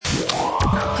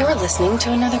You're listening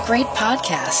to another great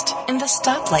podcast in the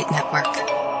Stoplight Network.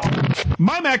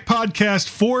 My Mac Podcast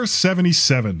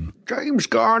 477. James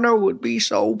Garner would be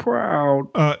so proud.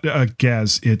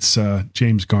 Gaz, it's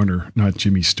James Garner, not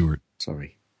Jimmy Stewart.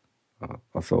 Sorry. I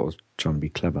thought I was trying to be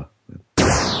clever.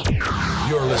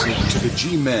 You're listening to the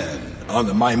G-Men on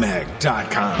the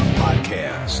MyMac.com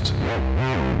podcast.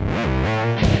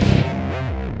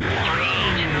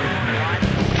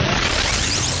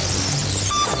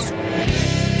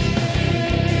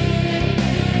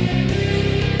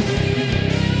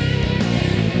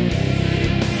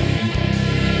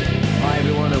 Hi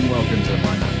everyone and welcome to the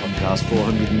My Mac Podcast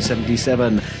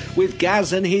 477 with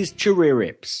Gaz and his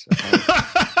chiririps.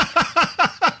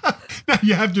 Now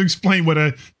you have to explain what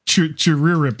a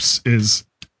chiririps is.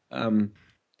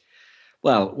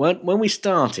 Well, when we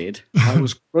started, I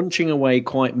was crunching away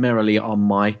quite merrily on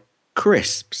my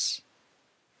crisps,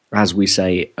 as we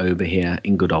say over here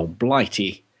in good old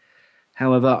Blighty.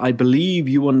 However, I believe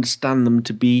you understand them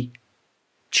to be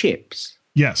chips.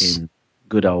 Yes. In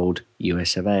good old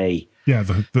US of A. Yeah,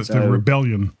 the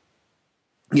rebellion.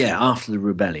 Yeah, after the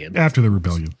rebellion. After the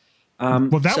rebellion.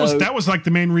 Well, that was like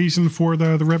the main reason for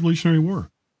the Revolutionary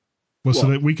War. Was so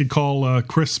that we could call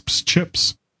crisps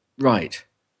chips. Right.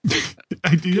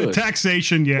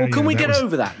 Taxation, yeah. Well, can we get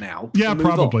over that now? Yeah,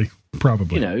 probably.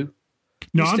 You know.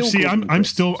 No, I'm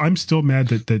still mad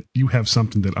that you have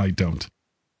something that I don't.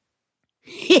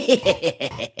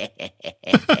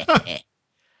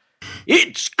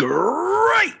 It's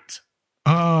great.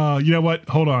 You know what?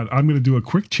 Hold on. I'm going to do a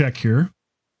quick check here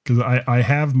because I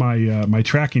have my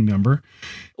tracking number.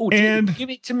 Oh, give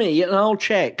it to me and I'll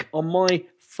check on my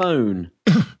phone.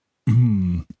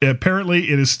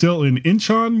 Apparently, it is still in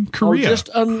Incheon, Korea. I'll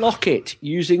just unlock it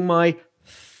using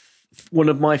one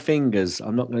of my fingers.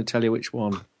 I'm not going to tell you which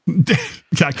one.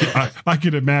 I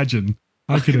could imagine.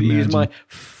 I could imagine. Use my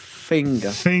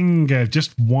finger.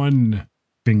 Just one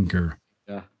finger.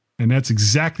 Yeah. And that's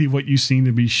exactly what you seem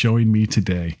to be showing me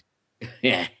today.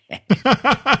 Yeah.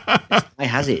 I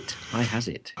has it.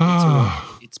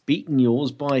 It's beaten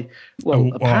yours by,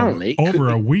 apparently. Over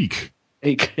a week.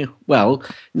 Well,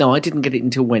 no, I didn't get it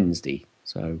until Wednesday.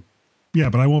 So. Yeah,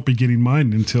 but I won't be getting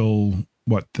mine until,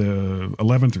 the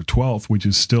 11th or 12th, which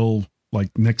is still,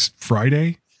 next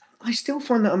Friday. I still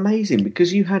find that amazing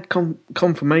because you had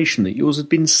confirmation that yours had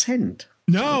been sent.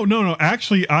 No.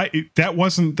 Actually, that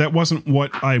wasn't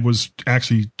what I was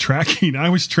actually tracking. I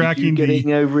was tracking. Were you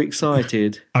getting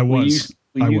overexcited? I was.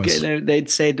 They'd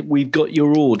said we've got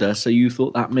your order, so you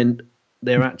thought that meant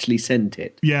they're actually sent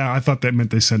it. Yeah, I thought that meant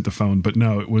they sent the phone, but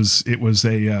no, it was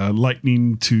a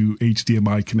Lightning to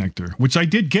HDMI connector, which I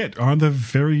did get on the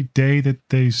very day that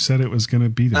they said it was going to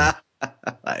be there.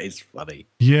 That is funny.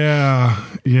 Yeah.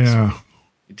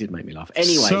 It did make me laugh.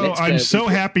 Anyway, so I'm so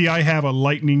happy I have a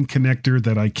Lightning connector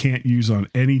that I can't use on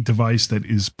any device that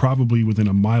is probably within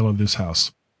a mile of this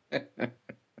house. Well,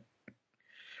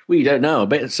 you don't know. I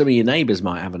bet some of your neighbors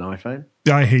might have an iPhone.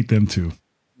 I hate them too.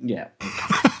 Yeah.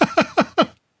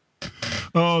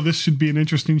 Oh, this should be an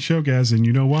interesting show, Gaz, and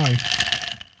you know why.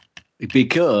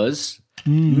 Because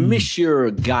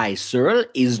Monsieur Guy Searle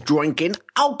is drinking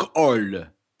alcohol.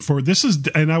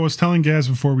 And I was telling Gaz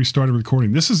before we started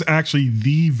recording, this is actually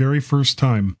the very first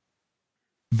time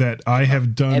that I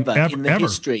have done ever in the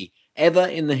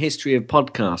history of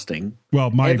podcasting.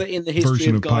 Well, my ever in the history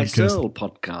version of Guy Searle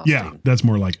podcasting. Yeah, that's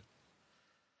more like it.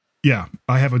 Yeah,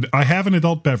 I have an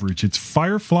adult beverage. It's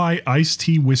Firefly iced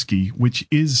tea whiskey, which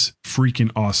is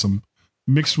freaking awesome,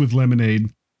 mixed with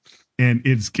lemonade, and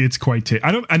it's quite tasty.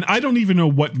 I don't even know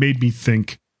what made me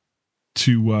think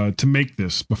to make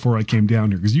this before I came down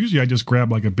here, because usually I just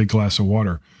grab a big glass of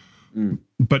water.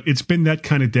 But it's been that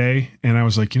kind of day, and I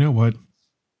was like, you know what?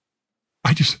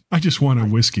 I just want a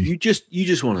whiskey. You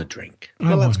just want a drink.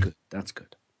 Well, that's good. That's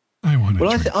good. I want to.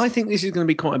 Well, I think this is going to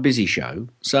be quite a busy show.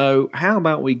 So how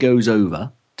about we goes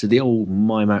over to the old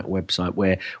MyMac website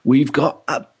where we've got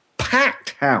a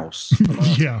packed house.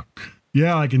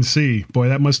 Yeah, I can see. Boy,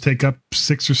 that must take up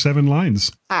 6 or 7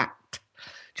 lines. Packed.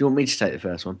 Do you want me to take the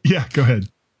first one? Yeah, go ahead.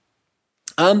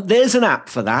 There's an app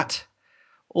for that.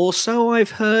 Or so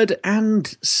I've heard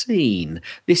and seen.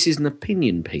 This is an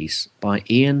opinion piece by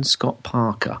Ian Scott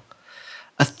Parker.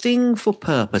 A thing for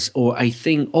purpose, or a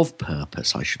thing of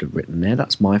purpose, I should have written there.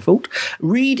 That's my fault.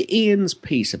 Read Ian's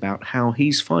piece about how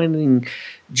he's finding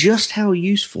just how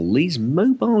useful these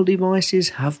mobile devices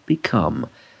have become.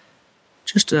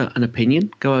 Just an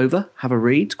opinion. Go over, have a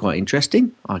read. It's quite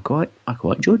interesting. I quite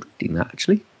enjoyed reading that,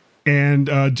 actually. And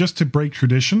just to break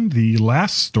tradition, the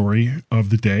last story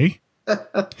of the day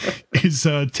is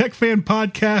Tech Fan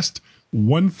Podcast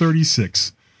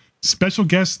 136. Special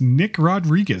guest Nick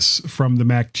Rodriguez from the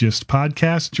Mac Gist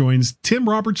podcast joins Tim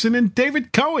Robertson and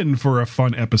David Cohen for a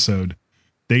fun episode.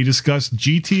 They discuss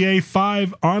GTA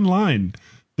 5 Online,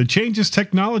 the changes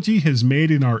technology has made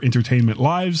in our entertainment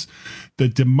lives, the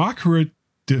democratization.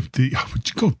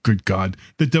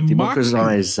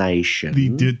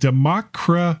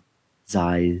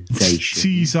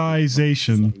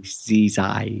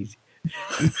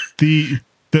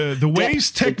 The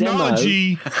ways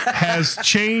technology has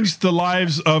changed the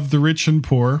lives of the rich and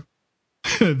poor,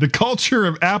 the culture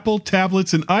of Apple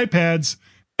tablets and iPads,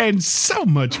 and so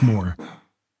much more.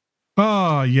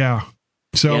 Oh, yeah.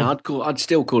 So yeah, I'd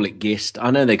still call it Gist.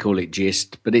 I know they call it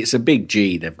Gist, but it's a big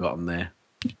G they've got on there.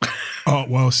 Oh,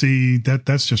 well, see,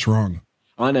 that's just wrong.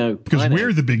 I know. Because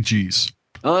we're the big G's.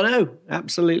 I know.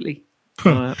 Absolutely. Oh,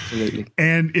 absolutely.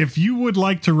 And if you would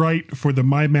like to write for the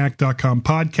mymac.com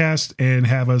podcast and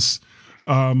have us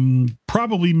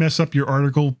probably mess up your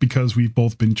article because we've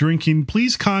both been drinking,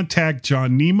 please contact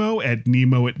John Nemo at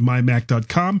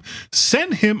mymac.com.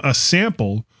 Send him a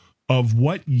sample of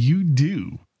what you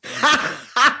do.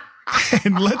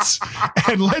 and let's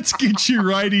get you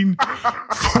writing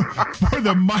for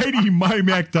the mighty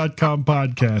mymac.com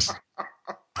podcast.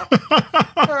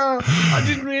 I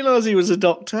didn't realize he was a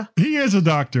doctor. He is a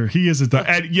doctor.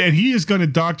 And he is going to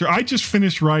doctor. I just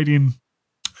finished writing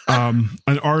an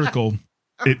article.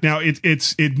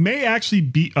 It may actually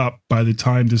be up by the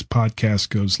time this podcast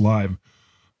goes live.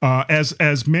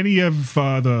 As many of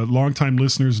the longtime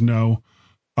listeners know,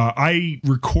 I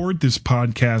record this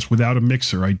podcast without a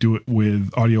mixer. I do it with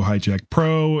Audio Hijack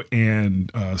Pro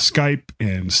and Skype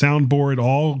and Soundboard,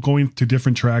 all going to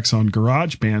different tracks on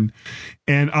GarageBand.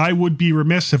 And I would be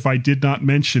remiss if I did not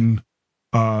mention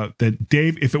that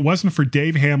Dave, if it wasn't for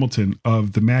Dave Hamilton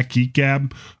of the Mac Geek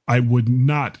Gab, I would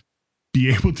not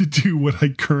be able to do what I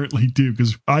currently do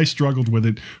because I struggled with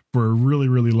it for a really,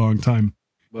 really long time.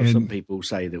 Well, some people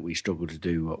say that we struggle to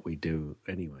do what we do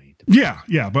anyway.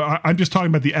 Yeah, but I'm just talking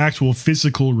about the actual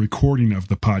physical recording of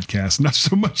the podcast, not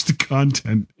so much the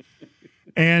content.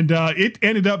 And it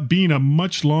ended up being a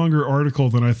much longer article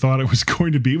than I thought it was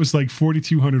going to be. It was like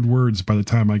 4,200 words by the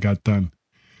time I got done.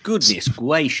 Goodness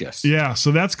gracious. Yeah,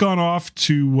 so that's gone off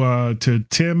to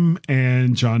Tim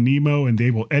and John Nemo, and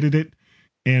they will edit it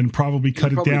and probably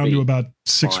cut it down to about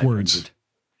 6 words.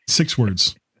 6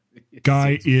 words.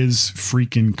 Guy is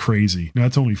freaking crazy. No,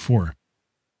 that's only 4.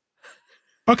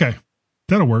 Okay,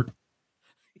 that'll work.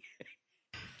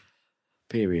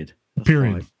 Period. That's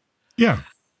Period. 5. Yeah.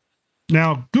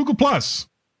 Now, Google Plus.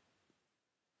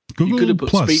 You could have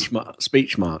put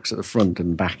speech marks at the front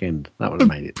and back end. That would have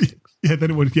made it 6. Yeah,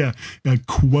 then it would. Yeah,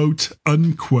 quote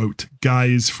unquote. Guy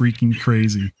is freaking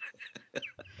crazy.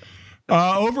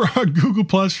 Over on Google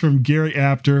Plus from Gary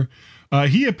Apter.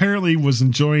 He apparently was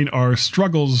enjoying our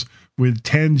struggles with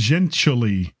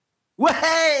tangentially.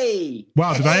 Way!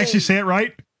 Wow, did I actually say it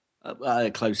right?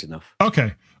 Close enough.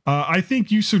 Okay. I think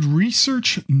you should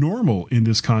research normal in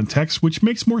this context, which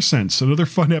makes more sense. Another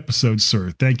fun episode,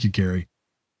 sir. Thank you, Gary.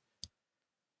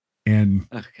 And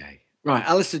okay. Right,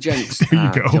 Alistair Jenks there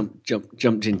you go.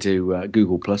 Jumped into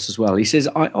Google Plus as well. He says,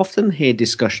 I often hear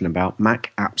discussion about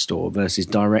Mac App Store versus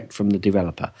direct from the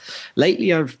developer.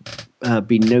 Lately, I've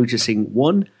been noticing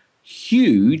one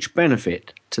huge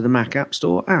benefit to the Mac App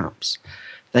Store apps.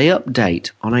 They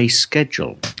update on a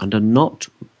schedule and are not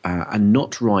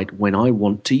right when I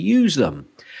want to use them.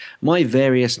 My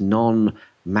various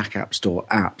non-Mac App Store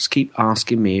apps keep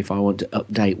asking me if I want to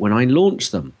update when I launch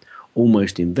them.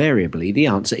 Almost invariably, the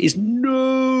answer is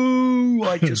no.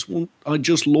 I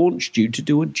just launched you to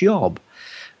do a job,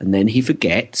 and then he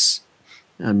forgets.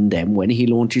 And then when he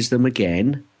launches them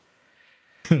again,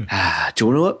 do you want to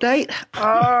update?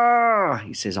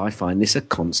 He says, I find this a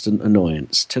constant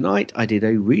annoyance. Tonight, I did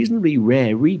a reasonably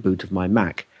rare reboot of my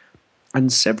Mac,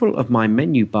 and several of my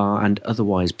menu bar and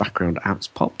otherwise background apps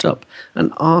popped up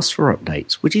and asked for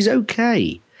updates, which is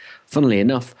okay. Funnily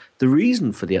enough, the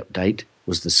reason for the update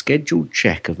was the scheduled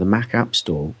check of the Mac App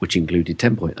Store, which included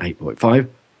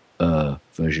 10.8.5,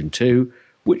 version 2,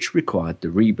 which required the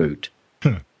reboot.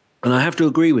 And I have to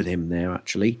agree with him there,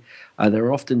 actually. There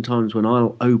are often times when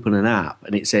I'll open an app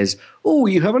and it says, oh,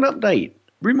 you have an update.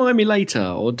 Remind me later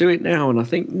or do it now. And I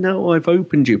think, no, I've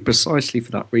opened you precisely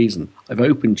for that reason. I've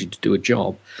opened you to do a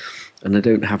job and I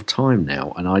don't have time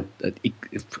now. And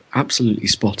it's absolutely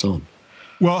spot on.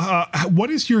 Well,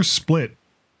 what is your split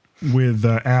with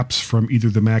apps from either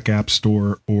the Mac App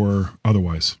Store or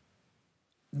otherwise?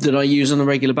 That I use on a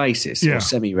regular basis or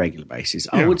semi-regular basis.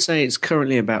 Yeah. I would say it's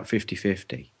currently about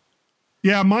 50-50.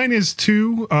 Yeah, mine is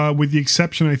too, with the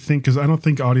exception, I think, because I don't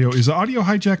think Audio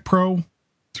Hijack Pro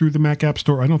through the Mac App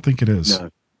Store? I don't think it is.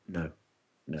 No.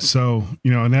 So,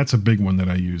 and that's a big one that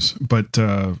I use. But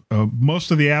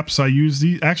most of the apps I use,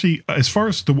 actually, as far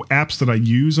as the apps that I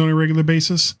use on a regular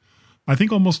basis, I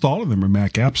think almost all of them are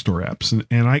Mac App Store apps.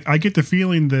 And I get the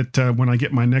feeling that when I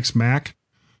get my next Mac,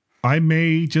 I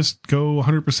may just go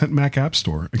 100% Mac App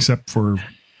Store, except for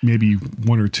maybe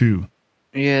one or two.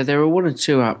 Yeah, there are one or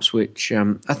two apps which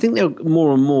I think there are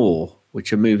more and more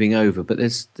which are moving over. But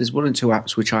there's one or two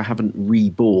apps which I haven't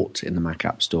rebought in the Mac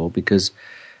App Store because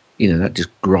that just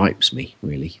gripes me,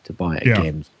 really, to buy it again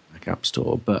in the Mac App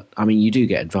Store. But, I mean, you do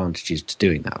get advantages to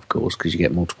doing that, of course, because you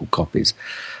get multiple copies.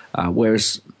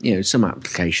 Whereas, some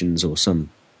applications or some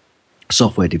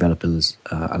software developers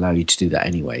allow you to do that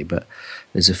anyway, but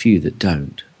there's a few that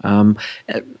don't.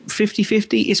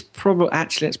 50-50 is probably,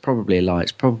 actually, that's probably a lie.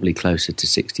 It's probably closer to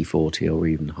 60-40 or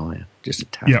even higher, just a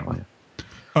tad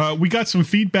higher. We got some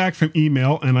feedback from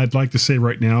email, and I'd like to say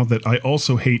right now that I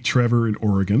also hate Trevor in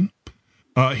Oregon.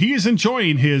 He is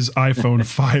enjoying his iPhone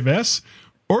 5S.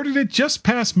 Ordered it just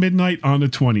past midnight on the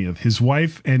 20th. His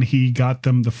wife and he got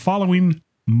them the following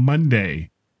Monday.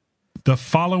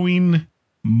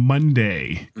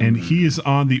 And he is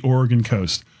on the Oregon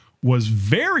coast. Was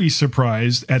very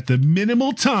surprised at the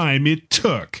minimal time it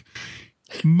took.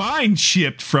 Mine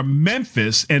shipped from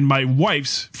Memphis and my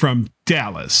wife's from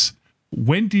Dallas.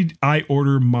 When did I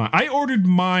order mine? I ordered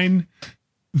mine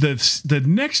the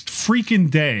next freaking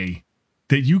day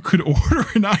that you could order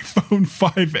an iPhone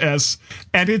 5S,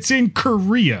 and it's in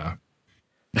Korea.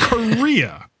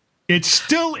 It's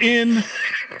still in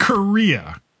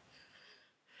Korea.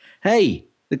 Hey,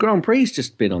 the Grand Prix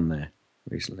just been on there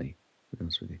recently, to be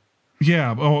honest with you.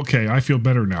 Yeah, okay, I feel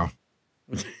better now.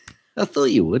 I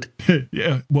thought you would.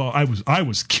 Yeah, well, I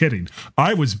was kidding.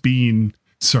 I was being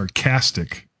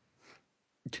sarcastic.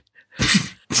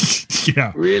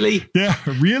 Yeah. Really? Yeah,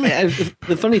 really?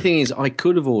 The funny thing is, I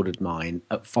could have ordered mine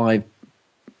at 5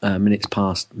 minutes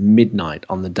past midnight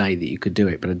on the day that you could do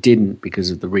it, but I didn't because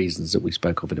of the reasons that we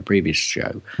spoke of in a previous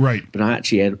show. Right. But I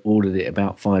actually had ordered it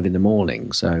about 5 in the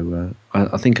morning, so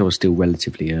I think I was still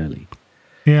relatively early.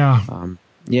 Yeah.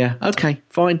 Yeah, okay,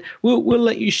 fine. We'll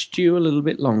let you stew a little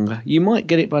bit longer. You might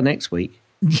get it by next week.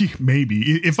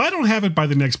 Maybe. If I don't have it by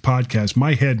the next podcast,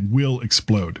 my head will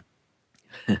explode.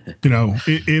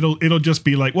 It'll just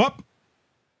be like, what?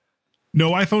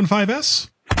 No iPhone 5S?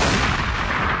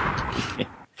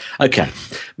 Okay,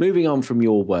 moving on from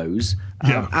your woes.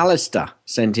 Alistair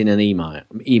sent in an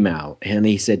email, and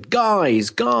he said,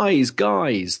 guys.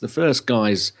 The first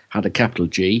guys had a capital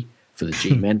G for the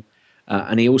G-men,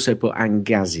 and he also put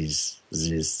angazis.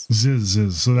 Ziz.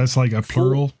 So that's like a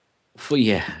plural?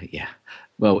 Yeah.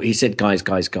 Well, he said guys.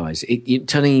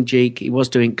 Tongue in cheek, he was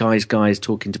doing guys,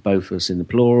 talking to both of us in the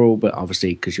plural, but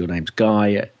obviously because your name's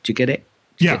Guy. Did you get it?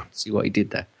 See what he did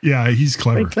there? Yeah, he's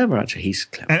clever. Very clever, actually. He's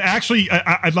clever. And actually,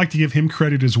 I'd like to give him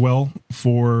credit as well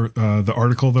for the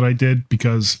article that I did,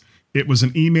 because it was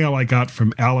an email I got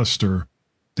from Alistair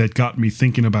that got me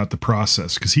thinking about the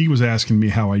process, because he was asking me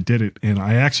how I did it, and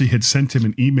I actually had sent him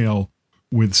an email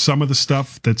with some of the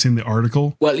stuff that's in the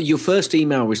article. Well, your first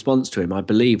email response to him, I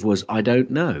believe, was, I don't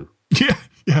know. Yeah.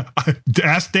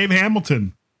 Ask Dave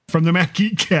Hamilton from the Mac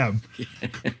Geek Cab.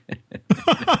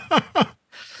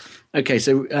 Okay,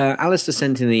 so Alistair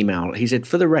sent in an email. He said,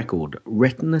 for the record,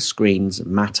 Retina screens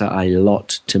matter a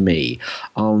lot to me.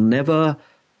 I'll never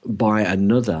buy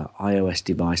another iOS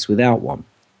device without one.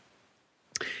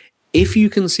 If you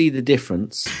can see the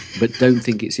difference, but don't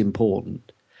think it's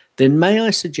important, then may I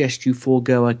suggest you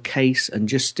forego a case and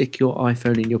just stick your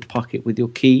iPhone in your pocket with your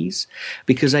keys?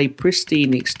 Because a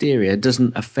pristine exterior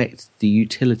doesn't affect the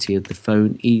utility of the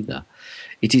phone either.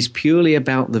 It is purely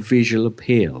about the visual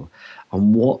appeal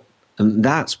and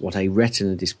that's what a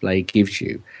Retina display gives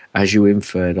you, as you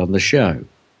inferred on the show.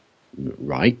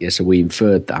 Right, yeah, so we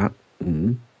inferred that.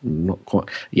 Not quite.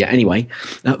 Yeah, anyway,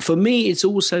 for me, it's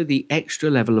also the extra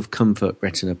level of comfort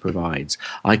Retina provides.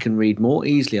 I can read more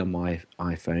easily on my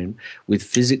iPhone with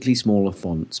physically smaller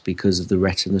fonts because of the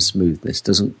Retina smoothness.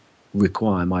 Doesn't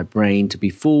require my brain to be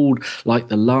fooled like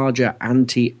the larger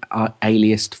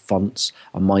anti-aliased fonts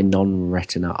on my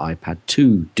non-Retina iPad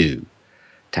 2 do.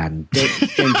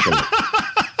 Tangentially.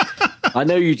 I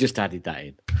know you just added that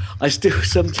in. I still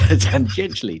sometimes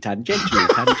tangentially.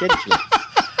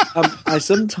 I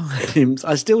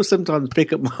still sometimes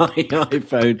pick up my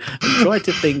iPhone and try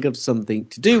to think of something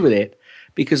to do with it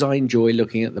because I enjoy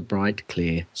looking at the bright,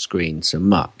 clear screen so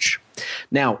much.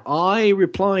 Now, I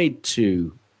replied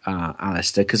to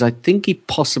Alistair because I think he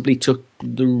possibly took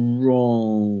the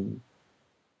wrong...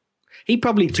 He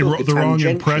probably took the wrong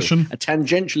impression. A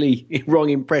tangentially wrong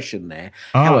impression there.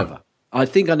 However, I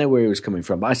think I know where he was coming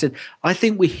from. But I said, I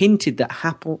think we hinted that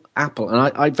Apple,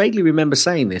 and I vaguely remember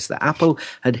saying this, that Apple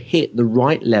had hit the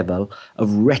right level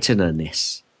of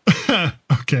retina-ness.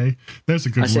 Okay, there's a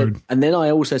good word. And then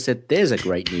I also said, there's a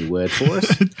great new word for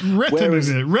us.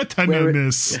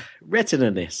 Retina-ness.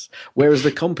 Retina-ness. Whereas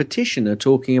the competition are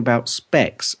talking about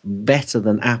specs better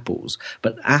than Apple's.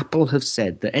 But Apple have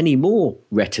said that any more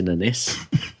retina-ness...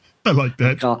 I like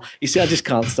that. You see, I just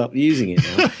can't stop using it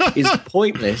now. Is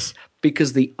pointless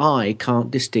because the eye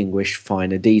can't distinguish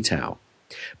finer detail.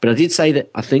 But I did say that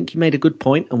I think you made a good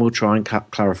point, and we'll try and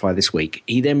clarify this week.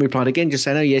 He then replied again, just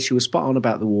saying, oh, yes, you were spot on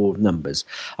about the war of numbers.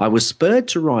 I was spurred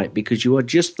to write because you are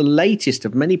just the latest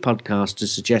of many podcasts to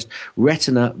suggest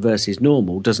retina versus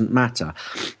normal doesn't matter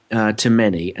to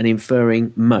many and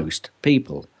inferring most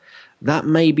people. That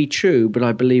may be true, but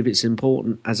I believe it's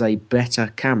important as a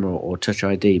better camera or Touch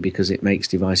ID because it makes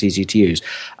device easier to use.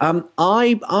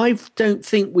 I don't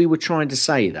think we were trying to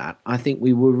say that. I think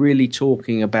we were really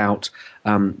talking about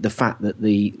the fact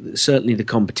that certainly the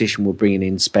competition were bringing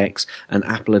in specs, and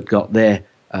Apple had got their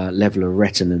level of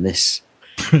retina-ness.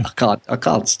 I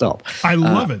can't stop. I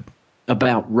love it.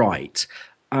 About right.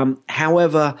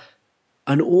 However,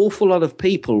 an awful lot of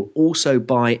people also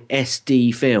buy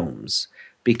SD films,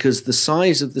 because the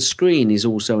size of the screen is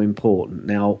also important.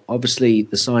 Now, obviously,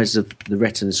 the size of the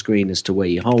retina screen as to where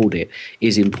you hold it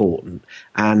is important.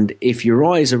 And if your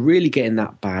eyes are really getting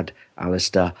that bad,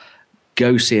 Alistair,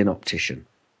 go see an optician.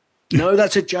 No,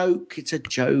 that's a joke. It's a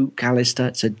joke, Alistair.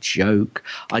 It's a joke.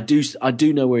 I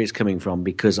do know where he's coming from,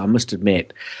 because I must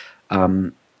admit, the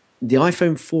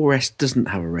iPhone 4S doesn't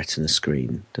have a retina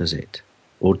screen, does it?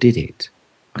 Or did it?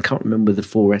 I can't remember the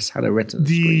 4S had a retina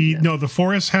screen. No, the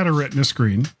 4S had a retina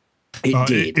screen. It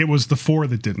did. It was the 4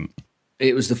 that didn't.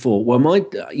 It was the 4. Well,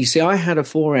 you see, I had a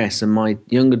 4S and my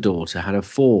younger daughter had a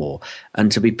 4.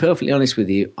 And to be perfectly honest with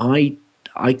you, I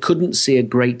couldn't see a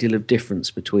great deal of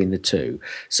difference between the two.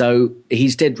 So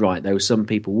he's dead right, though. Some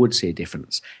people would see a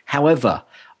difference. However,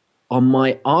 on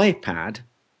my iPad,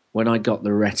 when I got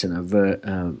the retina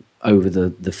over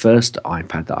the first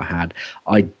iPad that I had,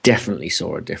 I definitely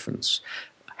saw a difference.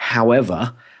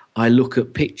 However, I look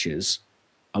at pictures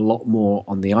a lot more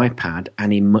on the iPad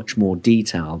and in much more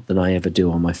detail than I ever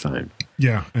do on my phone.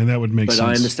 Yeah, and that would make sense. But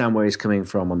I understand where he's coming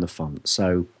from on the font.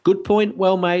 So good point,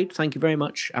 well made. Thank you very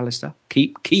much, Alistair.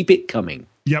 Keep it coming.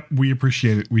 Yep, we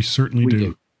appreciate it. We certainly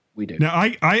do. We do. Now,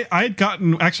 I had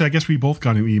gotten, actually, I guess we both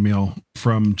got an email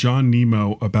from John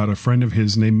Nemo about a friend of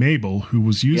his named Mabel who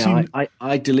was using... Yeah,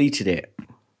 I deleted it.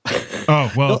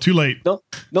 Oh, well, too late.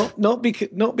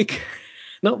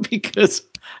 Not because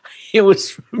it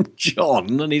was from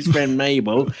John and his friend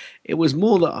Mabel. It was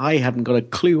more that I hadn't got a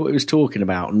clue what he was talking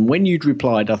about. And when you'd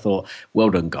replied, I thought, well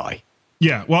done, guy.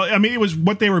 Yeah, well, I mean, it was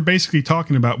what they were basically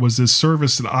talking about was this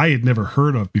service that I had never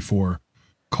heard of before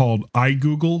called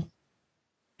iGoogle.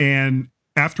 And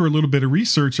after a little bit of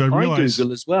research, I realized... I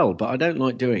Google as well, but I don't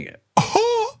like doing it.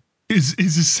 Oh! Is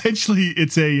essentially,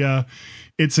 it's an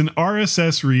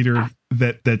RSS reader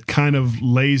that kind of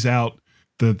lays out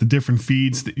the different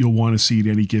feeds that you'll want to see at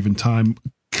any given time.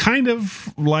 Kind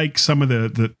of like some of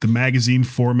the magazine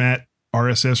format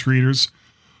RSS readers.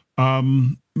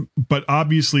 But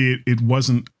obviously it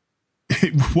wasn't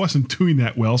doing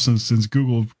that well since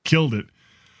Google killed it.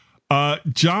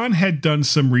 John had done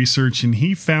some research and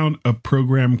he found a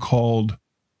program called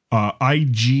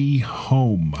IG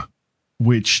Home,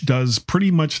 which does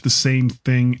pretty much the same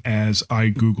thing as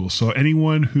iGoogle. So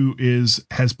anyone who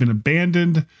has been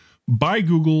abandoned by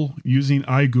Google using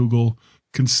iGoogle,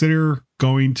 consider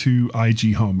going to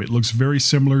IG Home. It looks very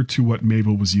similar to what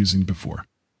Mabel was using before.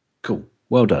 Cool.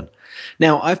 Well done.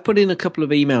 Now, I've put in a couple of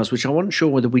emails, which I wasn't sure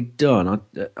whether we'd done.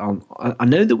 I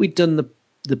know that we'd done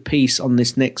the piece on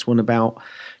this next one about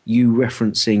you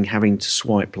referencing having to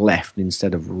swipe left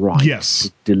instead of right. Yes.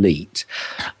 To delete.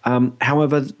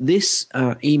 However, this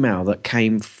email that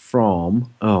came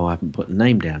from... Oh, I haven't put the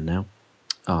name down now.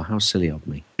 Oh, how silly of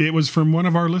me. It was from one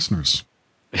of our listeners.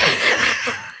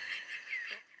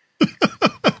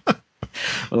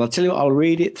 Well, I'll tell you what, I'll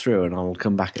read it through and I'll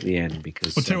come back at the end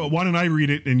because... I'll tell you what, why don't I read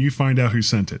it and you find out who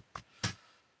sent it?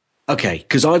 Okay,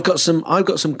 because I've got some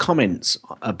comments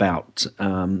about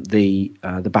the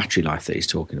battery life that he's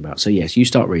talking about. So yes, you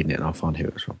start reading it and I'll find who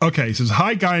it's from. Okay, he says,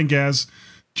 "Hi Guy and Gaz,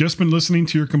 just been listening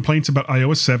to your complaints about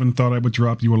iOS 7. Thought I would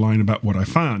drop you a line about what I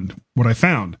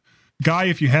found. Guy,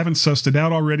 if you haven't sussed it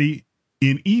out already,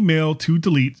 in email to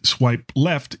delete, swipe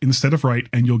left instead of right,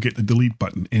 and you'll get the delete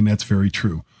button." And that's very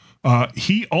true.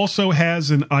 He also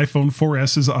has an iPhone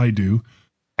 4S, as I do.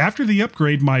 After the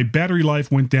upgrade, my battery life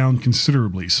went down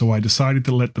considerably, so I decided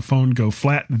to let the phone go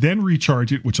flat, then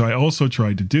recharge it, which I also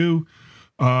tried to do,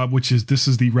 this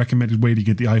is the recommended way to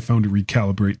get the iPhone to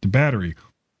recalibrate the battery.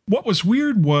 What was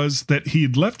weird was that he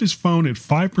had left his phone at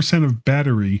 5% of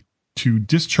battery to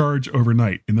discharge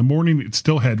overnight. In the morning, it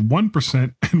still had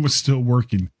 1% and was still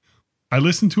working. I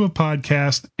listened to a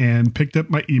podcast and picked up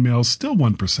my emails, still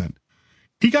 1%.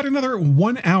 He got another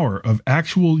 1 hour of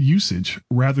actual usage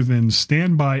rather than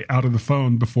standby out of the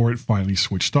phone before it finally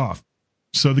switched off.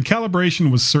 So the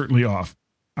calibration was certainly off.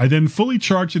 I then fully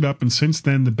charged it up, and since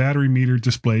then the battery meter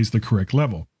displays the correct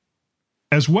level.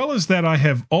 As well as that, I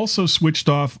have also switched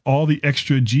off all the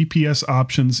extra GPS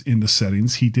options in the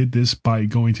settings. He did this by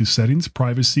going to Settings,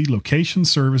 Privacy, Location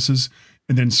Services,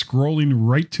 and then scrolling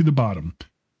right to the bottom.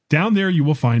 Down there you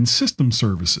will find System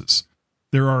Services.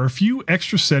 There are a few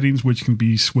extra settings which can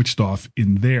be switched off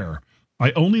in there.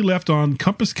 I only left on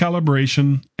compass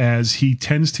calibration, as he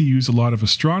tends to use a lot of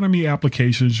astronomy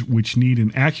applications which need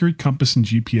an accurate compass and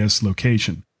GPS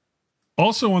location.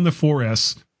 Also on the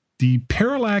 4S, the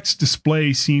parallax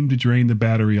display seemed to drain the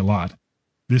battery a lot.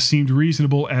 This seemed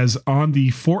reasonable, as on the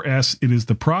 4S it is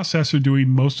the processor doing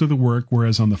most of the work,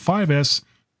 whereas on the 5S,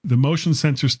 the motion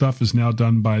sensor stuff is now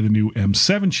done by the new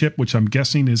M7 chip, which I'm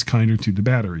guessing is kinder to the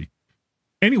battery.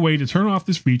 Anyway, to turn off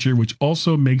this feature, which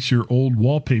also makes your old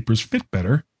wallpapers fit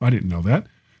better, I didn't know that,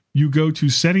 you go to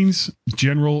Settings,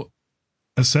 General,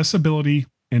 Accessibility,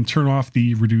 and turn off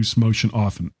the Reduce Motion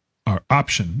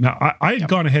option. Now, I had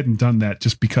gone ahead and done that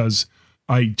just because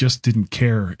I just didn't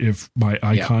care if my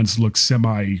icons look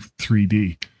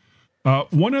semi-3D.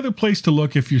 One other place to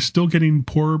look if you're still getting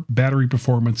poor battery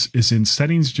performance is in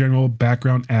Settings, General,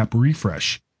 Background App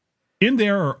Refresh. In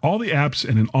there are all the apps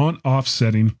in an on-off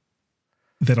setting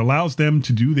that allows them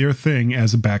to do their thing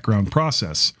as a background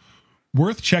process.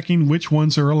 Worth checking which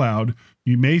ones are allowed.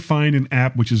 You may find an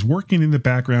app which is working in the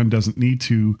background, doesn't need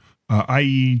to,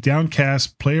 i.e.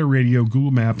 Downcast, Player Radio,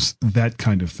 Google Maps, that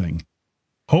kind of thing.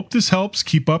 Hope this helps.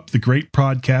 Keep up the great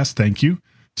podcast. Thank you.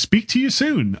 Speak to you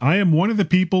soon. I am one of the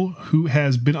people who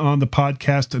has been on the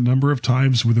podcast a number of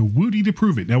times with a Woody to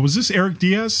prove it. Now, was this Eric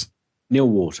Diaz? Neil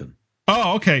Wharton.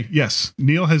 Oh, okay. Yes.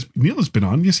 Neil has been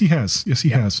on. Yes, he has. Yes, he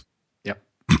has.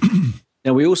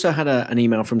 Now, we also had an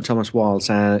email from Thomas Wild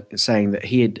saying that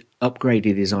he had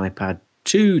upgraded his iPad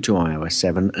 2 to iOS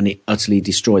 7 and it utterly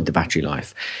destroyed the battery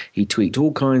life. He tweaked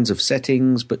all kinds of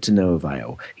settings, but to no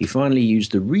avail. He finally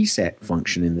used the reset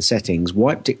function in the settings,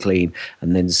 wiped it clean,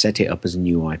 and then set it up as a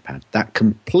new iPad. That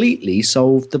completely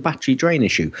solved the battery drain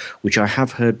issue, which I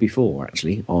have heard before,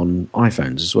 actually, on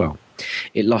iPhones as well.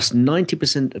 It lost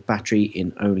 90% of battery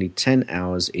in only 10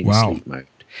 hours in sleep mode.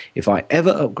 If I ever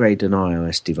upgrade an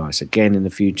iOS device again in the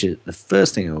future, the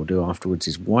first thing I will do afterwards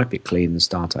is wipe it clean and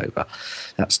start over.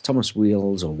 That's Thomas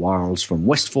Wilds from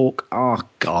West Fork,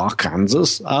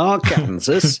 Arkansas.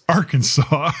 Arkansas.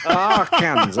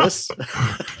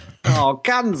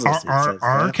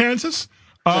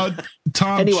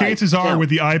 Tom, anyway, chances are with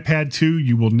the iPad 2,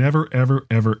 you will never, ever,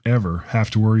 ever, ever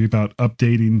have to worry about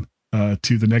updating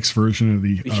to the next version of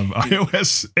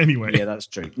iOS anyway. Yeah, that's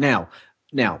true. Now,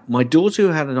 my daughter,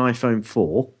 who had an iPhone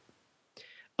 4,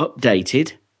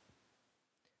 updated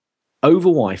over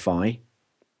Wi-Fi,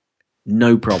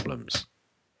 no problems.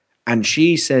 And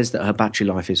she says that her battery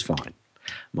life is fine.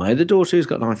 My other daughter, who's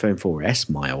got an iPhone 4S,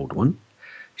 my old one,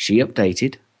 she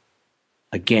updated,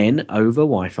 again, over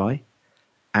Wi-Fi,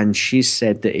 and she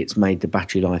said that it's made the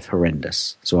battery life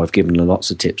horrendous. So I've given her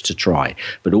lots of tips to try.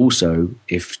 But also,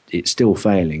 if it's still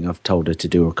failing, I've told her to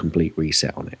do a complete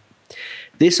reset on it.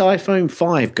 This iPhone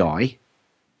 5 guy...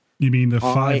 You mean the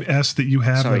 5S that you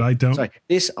have that I don't? Sorry,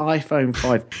 this iPhone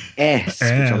 5S, which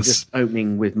I'm just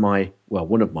opening with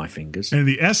one of my fingers. And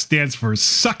the S stands for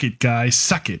suck it, guy,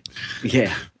 suck it.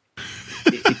 Yeah.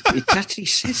 It actually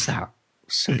says that.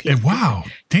 Wow,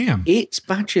 damn. Its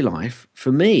battery life,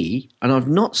 for me, and I've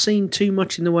not seen too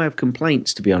much in the way of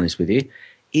complaints, to be honest with you,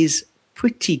 is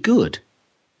pretty good.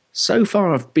 So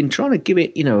far, I've been trying to give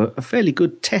it, a fairly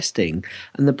good testing,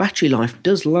 and the battery life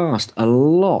does last a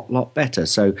lot better.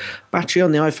 So, battery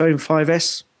on the iPhone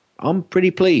 5S, I'm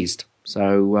pretty pleased.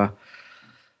 So,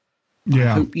 I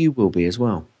hope you will be as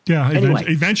well. Yeah, anyway.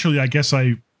 Eventually, I guess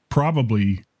I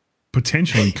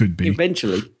potentially could be.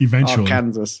 Eventually.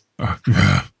 Arkansas.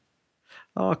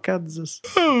 Arkansas.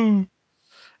 Oh.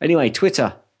 Anyway,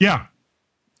 Twitter. Yeah.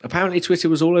 Apparently, Twitter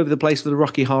was all over the place with the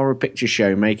Rocky Horror Picture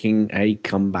Show making a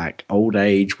comeback. Old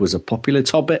age was a popular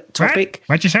topic.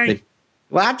 What'd you say?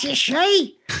 What'd you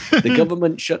say? The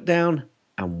government shutdown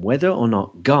and whether or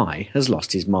not Guy has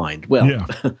lost his mind. Well, Yeah.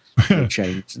 no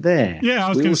change there. Yeah, I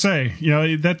was going to say,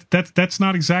 that's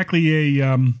not exactly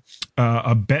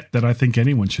a bet that I think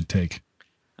anyone should take.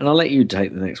 And I'll let you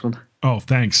take the next one. Oh,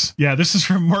 thanks. Yeah, this is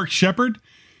from Mark Shepard.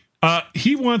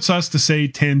 He wants us to say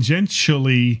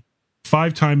tangentially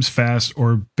 5 times fast,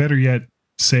 or better yet,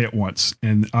 say it once.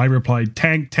 And I replied,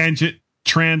 tangent,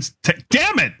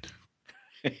 damn it!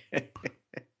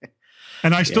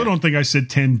 And I still don't think I said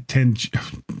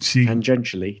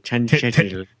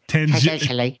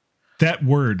tangentially. That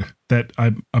word that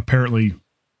I apparently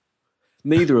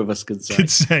neither of us could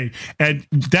say. And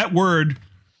that word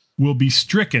will be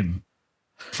stricken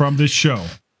from this show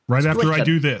right after I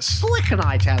do this. Stricken,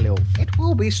 I tell you. It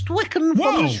will be stricken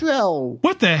from the show.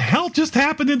 What the hell just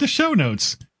happened in the show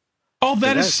notes? Oh,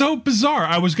 that is so bizarre.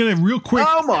 I was going to real quick.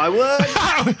 Oh, my word.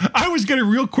 I was going to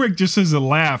real quick, just as a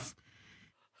laugh,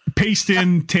 paste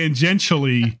in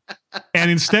tangentially, and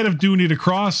instead of doing it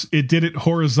across, it did it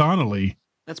horizontally.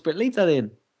 Leave that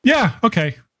in. Yeah,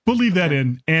 okay. We'll leave that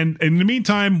in. And in the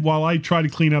meantime, while I try to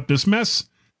clean up this mess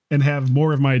and have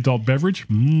more of my adult beverage,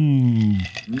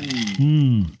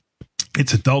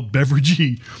 it's adult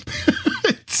beveragey.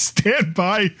 Stand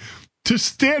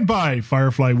by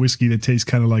Firefly whiskey that tastes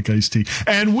kind of like iced tea.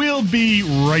 And we'll be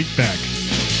right back.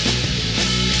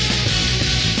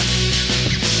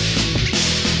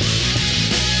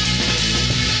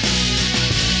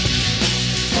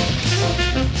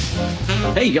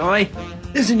 Hey, Guy,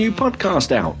 there's a new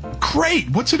podcast out. Great.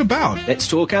 What's it about? Let's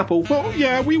Talk Apple. Well,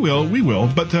 yeah, we will.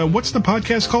 But what's the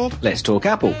podcast called? Let's Talk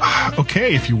Apple.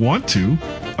 Okay, if you want to.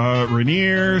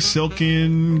 Rainier,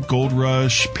 Silken, Gold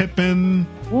Rush, Pippin.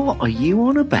 What are you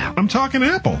on about? I'm talking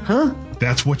Apple. Huh?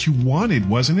 That's what you wanted,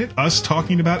 wasn't it? Us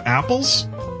talking about apples?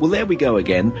 Well, there we go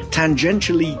again.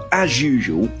 Tangentially, as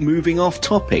usual, moving off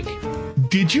topic.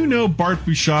 Did you know Bart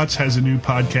Busschots has a new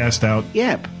podcast out?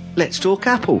 Yep. Let's Talk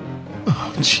Apple.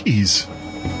 Oh, jeez.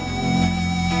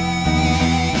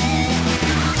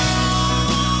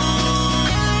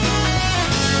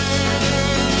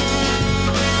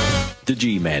 The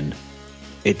G-Men.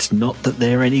 It's not that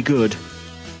they're any good.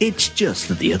 It's just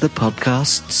that the other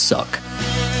podcasts suck.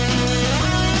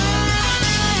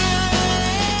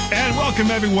 And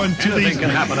welcome everyone to Anything can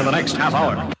happen in the next half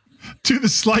hour. To the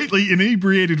slightly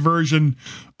inebriated version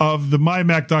of the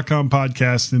MyMac.com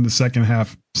podcast in the second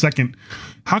half.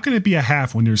 How can it be a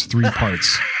half when there's 3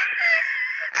 parts?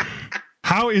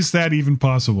 How is that even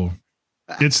possible?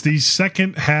 It's the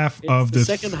second half of the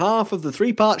second half of the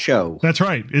 3-part show. That's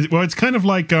right. It's kind of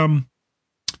like Douglas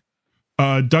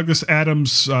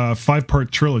Adams'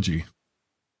 5-part trilogy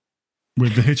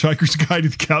with the Hitchhiker's Guide to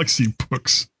the Galaxy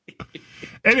books.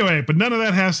 Anyway, but none of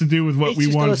that has to do with what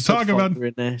we wanted to talk about.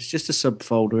 It's just a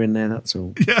subfolder in there, that's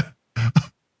all. Yeah.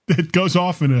 It goes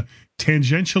off in a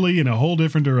tangentially in a whole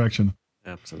different direction.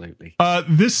 Absolutely.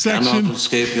 This section, Cannot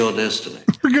escape your destiny.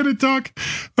 We're going to talk.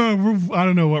 I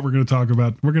don't know what we're going to talk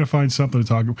about. We're going to find something to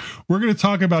talk about. We're going to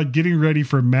talk about getting ready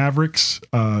for Mavericks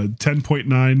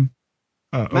 10.9.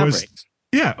 Mavericks?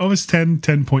 OS 10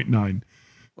 10.9.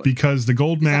 Because the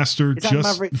Gold Master is that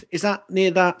Mavericks? Is that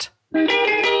near that?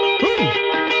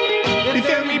 If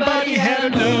everybody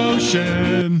had a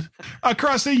notion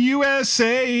across the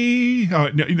USA.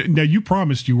 Now, you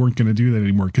promised you weren't going to do that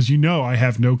anymore because you know I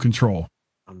have no control.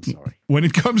 I'm sorry. When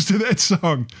it comes to that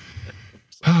song.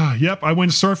 Yep, I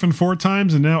went surfing 4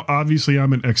 times and now obviously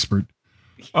I'm an expert.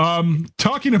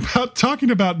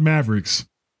 Talking about Mavericks.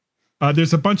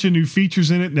 There's a bunch of new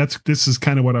features in it. And this is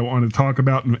kind of what I want to talk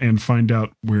about and find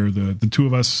out where the two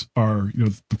of us are,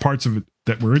 the parts of it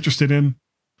that we're interested in.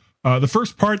 The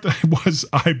first part was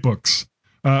iBooks.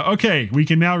 Okay, we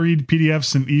can now read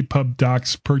PDFs and EPUB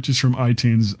docs purchased from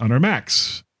iTunes on our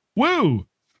Macs. Woo!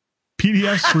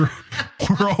 PDFs were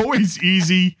always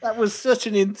easy. That was such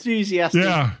an enthusiastic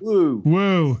woo.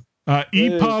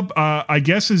 EPUB, I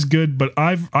guess, is good, but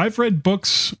I've read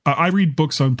books. I read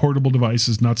books on portable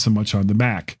devices, not so much on the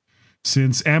Mac.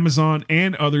 Since Amazon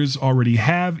and others already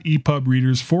have EPUB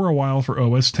readers for a while for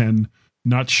OS 10,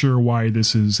 not sure why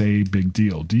this is a big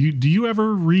deal. Do you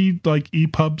ever read like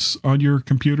EPUBs on your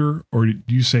computer, or do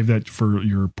you save that for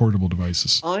your portable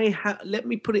devices? Let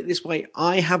me put it this way: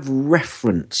 I have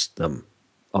referenced them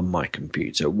on my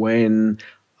computer when.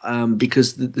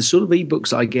 Because the sort of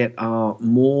ebooks I get are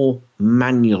more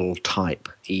manual type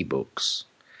ebooks.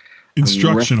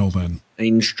 Instructional, then.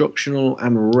 Instructional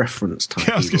and reference type.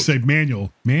 Yeah, I was going to say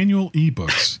manual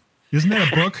ebooks. Isn't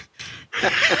that a book?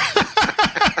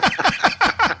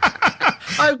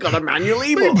 I've got a manual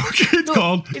ebook.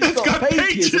 It's got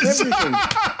pages and everything.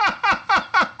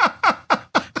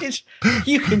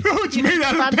 It's made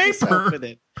out of paper.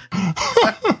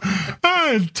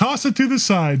 Toss it to the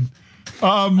side.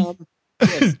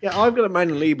 Yes. Yeah, I've got a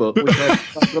manual ebook, which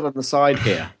I've got on the side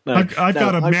here. No, I've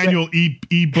got a manual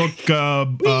ebook.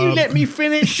 Will you let me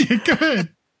finish? Go ahead.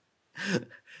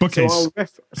 Bookcase.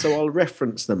 So I'll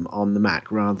reference them on the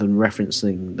Mac rather than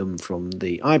referencing them from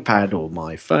the iPad or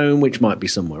my phone, which might be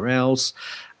somewhere else.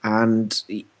 And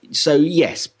so,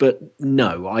 yes, but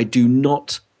no, I do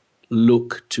not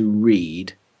look to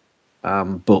read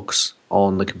books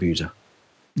on the computer.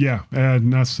 Yeah,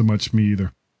 not so much me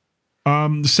either.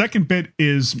 The second bit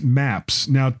is maps.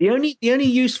 Now, the only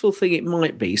useful thing it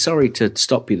might be. Sorry to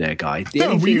stop you there, Guy.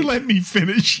 Will you let me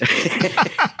finish?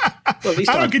 Well, at least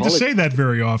I don't get to say that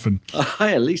very often.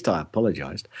 At least I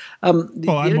apologized. I'm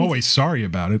always sorry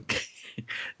about it.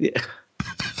 Yeah.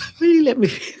 Will you let me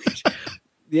finish?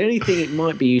 The only thing it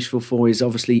might be useful for is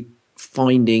obviously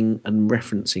finding and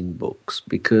referencing books,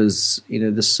 because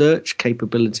the search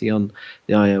capability on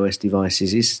the iOS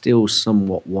devices is still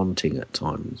somewhat wanting at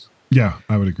times. Yeah,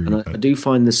 I would agree with that. I do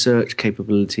find the search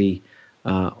capability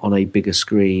on a bigger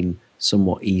screen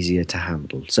somewhat easier to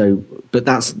handle. So, but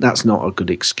that's not a good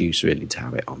excuse really to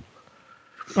have it on.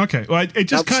 Okay, well, it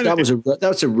just kind of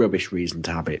that's a rubbish reason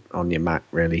to have it on your Mac,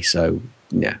 really. So,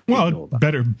 yeah. Well,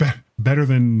 better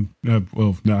than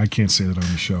well, no, I can't say that on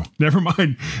the show. Never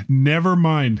mind.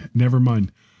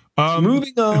 Moving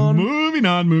on.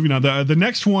 The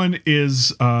next one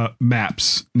is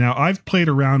maps. Now, I've played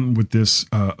around with this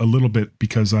a little bit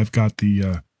because I've got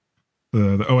the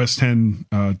OS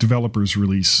X developers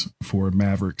release for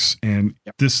Mavericks, and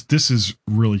this is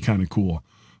really kind of cool.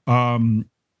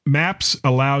 Maps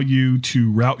allow you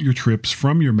to route your trips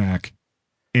from your Mac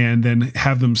and then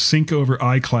have them sync over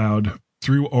iCloud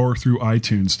through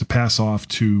iTunes to pass off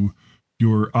to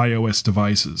your iOS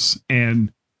devices.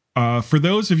 And for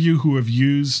those of you who have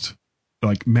used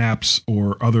like Maps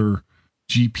or other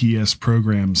GPS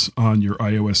programs on your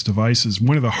iOS devices,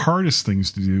 one of the hardest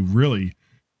things to do really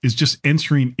is just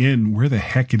entering in where the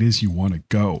heck it is you want to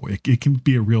go. It can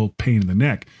be a real pain in the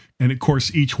neck. And of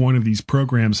course, each one of these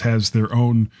programs has their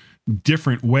own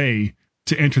different way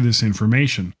to enter this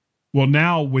information. Well,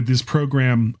 now with this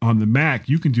program on the Mac,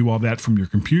 you can do all that from your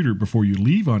computer before you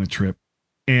leave on a trip,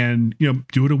 and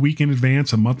do it a week in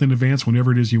advance, a month in advance,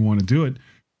 whenever it is you want to do it,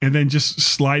 and then just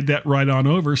slide that right on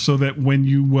over so that when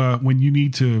you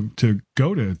need to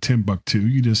go to Timbuktu,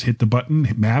 you just hit the button,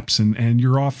 hit Maps, and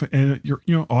you're off, and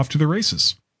you're off to the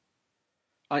races.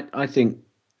 I think,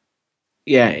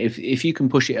 yeah, if you can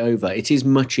push it over, it is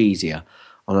much easier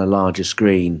on a larger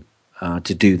screen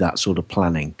to do that sort of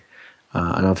planning.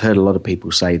 And I've heard a lot of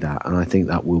people say that, and I think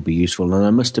that will be useful. And I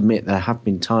must admit, there have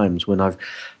been times when I've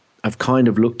kind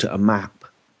of looked at a map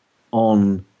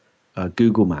on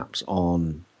Google Maps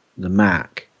on the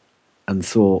Mac and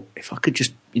thought, if I could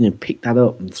just pick that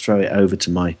up and throw it over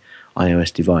to my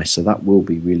iOS device. So that will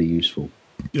be really useful.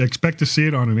 Expect to see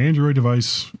it on an Android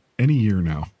device any year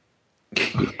now.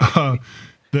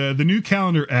 The new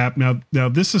calendar app, now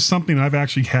this is something I've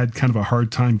actually had kind of a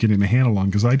hard time getting a handle on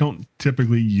because I don't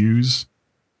typically use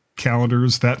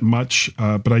calendars that much,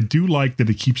 but I do like that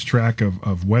it keeps track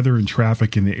of weather and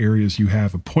traffic in the areas you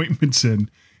have appointments in,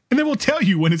 and then we'll tell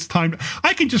you when it's time.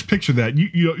 I can just picture that.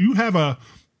 You have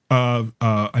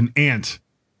an aunt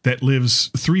that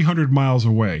lives 300 miles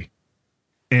away,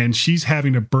 and she's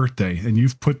having a birthday, and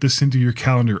you've put this into your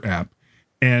calendar app,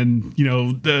 and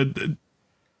the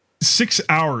 6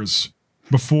 hours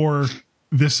before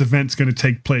this event's going to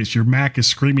take place, your Mac is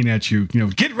screaming at you,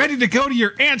 get ready to go to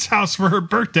your aunt's house for her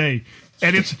birthday,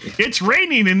 and it's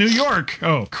raining in New York.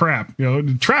 Oh crap!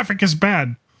 The traffic is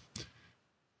bad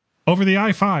over the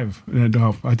I-5. And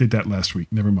I did that last week.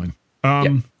 Never mind.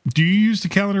 Do you use the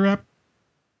calendar app?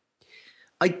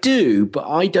 I do, but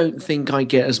I don't think I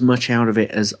get as much out of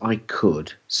it as I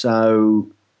could.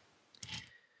 So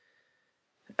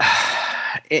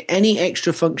any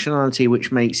extra functionality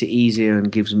which makes it easier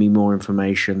and gives me more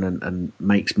information and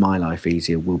makes my life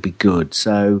easier will be good.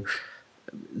 So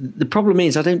the problem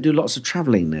is I don't do lots of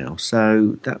traveling now,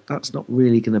 so that's not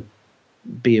really going to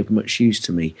be of much use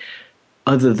to me.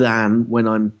 Other than when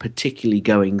I'm particularly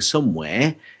going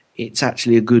somewhere, it's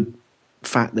actually a good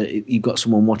fact that you've got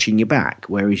someone watching your back,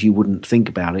 whereas you wouldn't think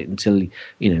about it until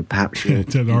perhaps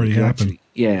it had already happened.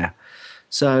 Yeah.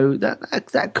 So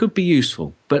that could be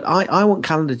useful, but I want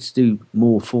Calendar to do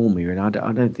more for me, and I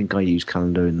don't think I use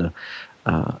Calendar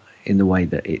in the way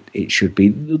that it should be.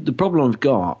 The problem I've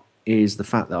got is the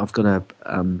fact that I've got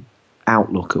a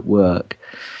Outlook at work,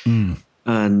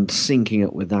 and syncing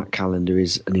it with that calendar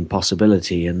is an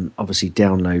impossibility. And obviously,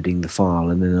 downloading the file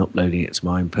and then uploading it to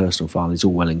my own personal file is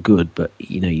all well and good, but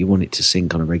you want it to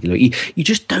sync on a regular. You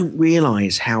just don't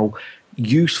realise how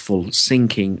useful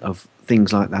syncing of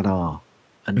things like that are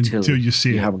until you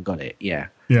see you it. haven't got it. Yeah.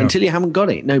 Yeah. Until you haven't got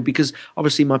it. No, because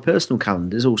obviously my personal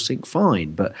calendars all sync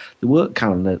fine, but the work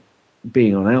calendar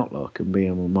being on Outlook and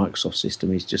being on a Microsoft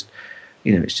system is just,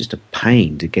 it's just a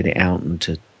pain to get it out and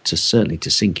to certainly to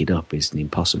sync it up is an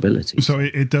impossibility. So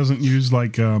it doesn't use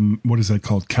like, what is that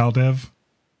called? CalDev?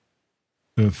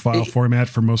 The file format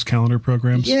for most calendar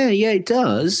programs? Yeah, it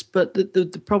does. But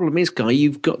the problem is, Guy,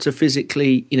 you've got to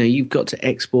physically, you've got to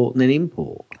export and then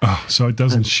import. Oh, so it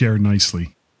doesn't share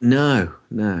nicely. No.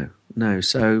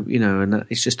 So, and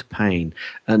it's just a pain.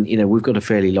 And, we've got a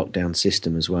fairly locked down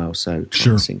system as well. So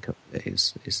trying to sync up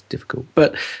is difficult.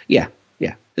 But yeah.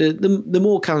 The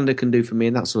more calendar can do for me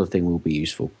and that sort of thing will be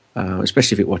useful,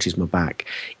 especially if it watches my back.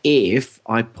 If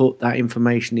I put that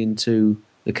information into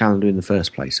the calendar in the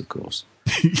first place, of course.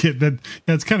 Yeah,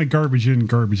 that's kind of garbage in,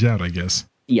 garbage out, I guess.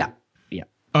 Yeah.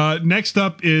 Next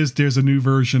up is there's a new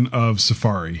version of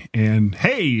Safari, and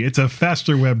hey, it's a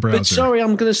faster web browser. But sorry,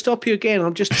 I'm going to stop you again.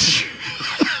 I'm just.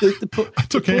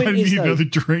 It's okay. I need another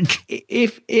drink.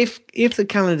 If the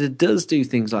calendar does do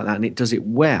things like that and it does it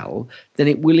well, then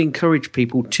it will encourage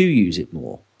people to use it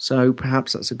more. So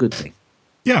perhaps that's a good thing.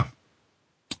 Yeah,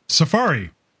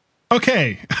 Safari.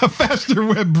 Okay, a faster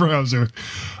web browser.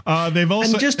 They've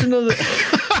also and just another.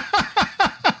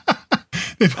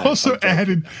 They've also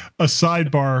added a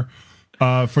sidebar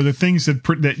for the things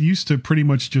that used to pretty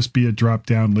much just be a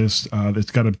drop-down list. That's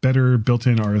got a better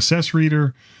built-in RSS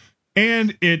reader,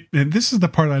 and this is the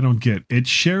part I don't get. It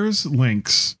shares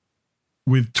links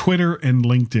with Twitter and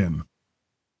LinkedIn.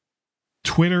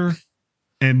 Twitter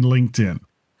and LinkedIn.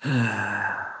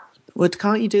 Well,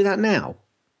 can't you do that now?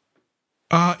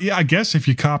 Yeah, I guess if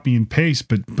you copy and paste,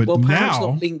 but well, perhaps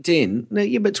now not LinkedIn. No,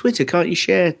 yeah, but Twitter, can't you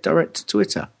share direct to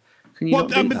Twitter? Can you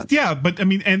not do that? Yeah, but I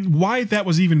mean, and why that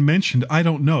was even mentioned, I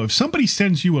don't know. If somebody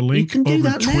sends you a link you can do over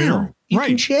that Twitter, now.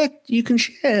 You can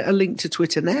share a link to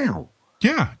Twitter now.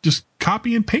 Yeah, just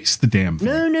copy and paste the damn thing.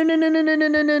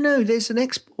 No. There's an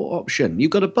export option.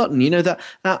 You've got a button.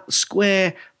 That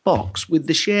square box with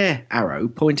the share arrow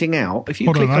pointing out. If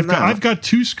you click on that, I've got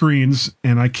two screens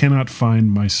and I cannot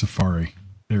find my Safari.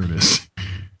 There it is.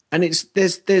 And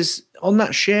there's on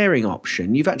that sharing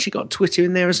option, you've actually got Twitter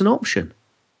in there as an option.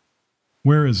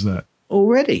 Where is that?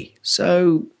 Already.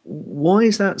 So why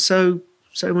is that so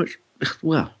much?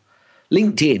 Well,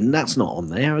 LinkedIn, that's not on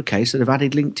there. Okay, so they've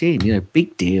added LinkedIn.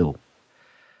 Big deal.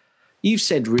 You've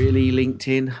said really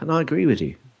LinkedIn, and I agree with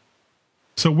you.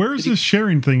 So where is this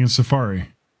sharing thing in Safari?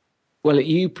 Well,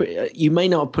 you may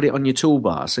not have put it on your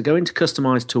toolbar. So go into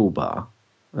Customize Toolbar,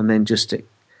 and then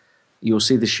you'll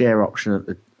see the share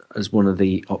option as one of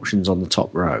the options on the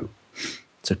top row.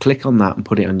 So click on that and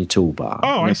put it on your toolbar.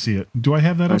 Oh, I see it. Do I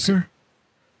have that up here?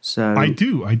 So I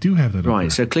do have that up right,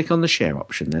 there. so click on the share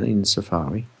option then in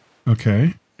Safari.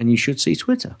 Okay. And you should see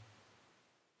Twitter.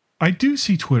 I do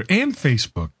see Twitter and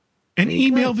Facebook. And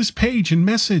email this page and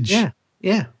message.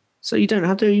 Yeah. So you don't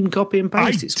have to even copy and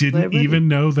paste. I didn't even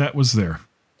know that was there.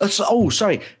 Oh,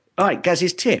 sorry. All right,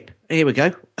 Gaz's tip. Here we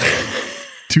go.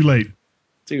 Too late.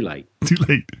 Too late.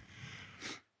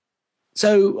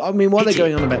 So, I mean, while they're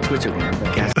going on about Twitter,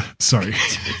 Gaz. Sorry.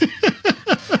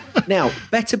 Now,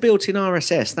 better built-in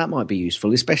RSS, that might be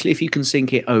useful, especially if you can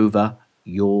sync it over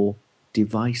your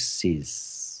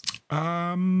devices.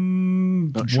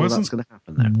 Not sure that's going to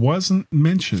happen there. Wasn't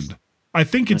mentioned. I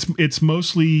think it's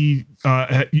mostly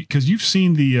because you've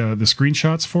seen the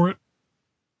screenshots for it.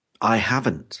 I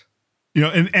haven't.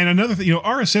 And another thing,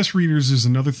 RSS readers is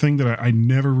another thing that I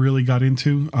never really got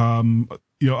into.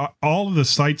 All of the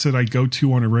sites that I go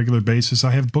to on a regular basis,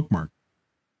 I have bookmarked.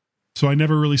 So I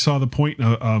never really saw the point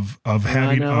of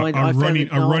having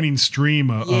a running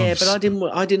stream of. Yeah, but I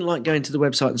didn't like going to the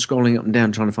website and scrolling up and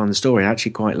down trying to find the story. I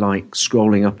actually quite like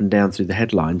scrolling up and down through the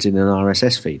headlines in an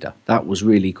RSS feeder. That was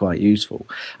really quite useful.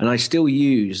 And I still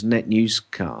use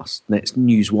NetNewsWire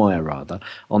rather,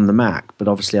 on the Mac. But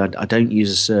obviously I don't use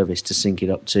a service to sync it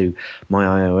up to my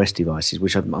iOS devices,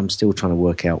 which I'm still trying to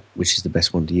work out which is the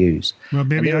best one to use. Well,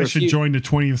 maybe I should join the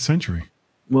 20th century.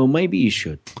 Well, maybe you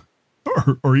should.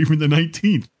 Or even the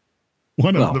 19th.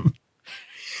 One of them.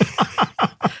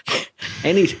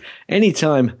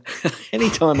 Anytime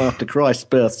after Christ's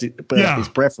birth is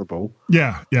preferable.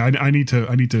 Yeah. I need to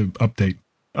update.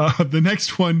 The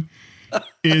next one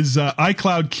is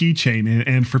iCloud Keychain,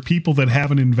 and for people that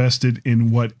haven't invested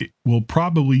in what will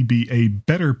probably be a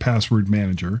better password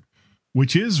manager,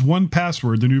 which is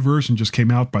 1Password. The new version just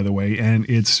came out, by the way, and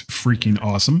it's freaking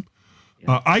awesome.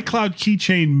 iCloud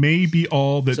Keychain may be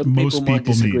all that most people might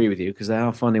disagree need. with you because they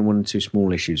are finding one or two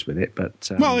small issues with it. But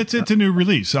well, it's a new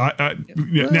release.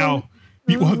 Now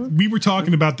We were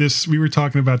talking about this. We were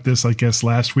talking about this, I guess,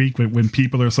 last week when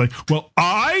people are like, "Well,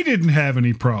 I didn't have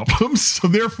any problems, so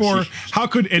therefore, how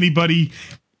could anybody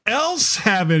else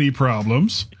have any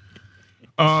problems?"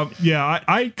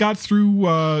 I got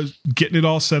through getting it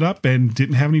all set up and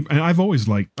didn't have any. And I've always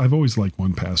liked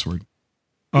 1Password.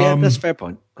 Yeah, that's a fair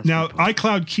point. Now,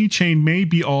 iCloud Keychain may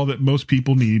be all that most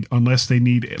people need, unless they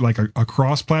need like a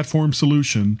cross-platform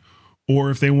solution, or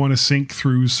if they want to sync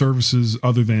through services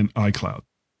other than iCloud.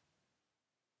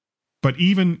 But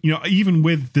even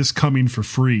with this coming for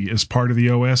free as part of the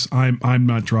OS, I'm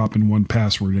not dropping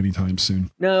 1Password anytime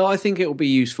soon. No, I think it will be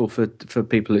useful for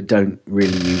people that don't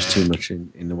really use too much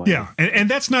in the way. Yeah, and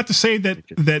that's not to say that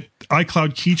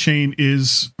iCloud Keychain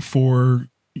is for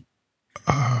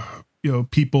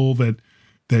people that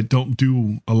don't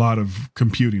do a lot of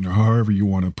computing, or however you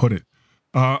want to put it.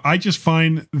 I just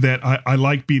find that I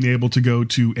like being able to go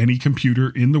to any computer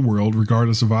in the world,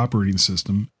 regardless of operating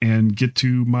system, and get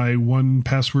to my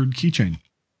 1Password keychain.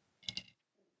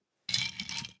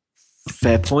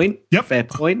 Fair point. Yep. Fair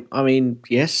point. I mean,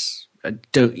 yes.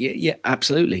 Yeah,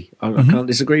 absolutely. I can't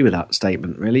disagree with that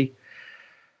statement, really.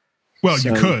 Well,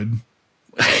 you could.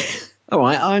 All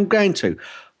right, I'm going to.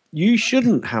 You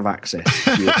shouldn't have access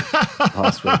to your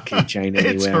password keychain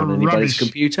anywhere on anybody's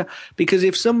computer, because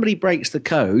if somebody breaks the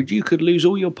code, you could lose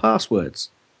all your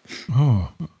passwords.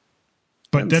 Oh,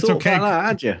 but that's okay. About that,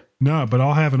 had you? No, but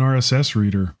I'll have an RSS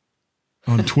reader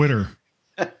on Twitter.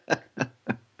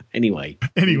 Anyway,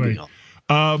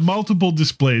 multiple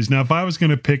displays. Now, if I was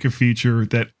going to pick a feature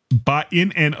that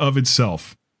in and of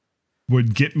itself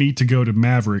would get me to go to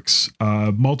Mavericks,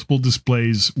 multiple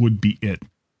displays would be it.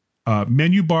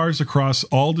 Menu bars across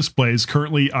all displays.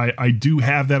 Currently, I do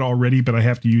have that already, but I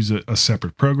have to use a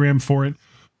separate program for it.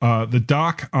 The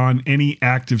dock on any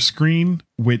active screen,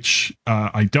 which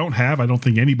I don't have. I don't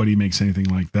think anybody makes anything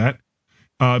like that.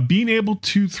 Being able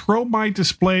to throw my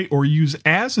display or use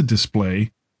as a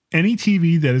display any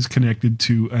TV that is connected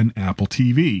to an Apple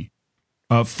TV.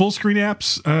 Full screen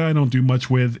apps, I don't do much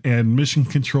with, and Mission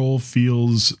Control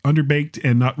feels underbaked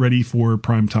and not ready for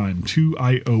prime time. Too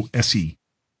iOS-y.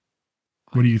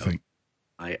 What do you think?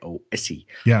 iOS-y.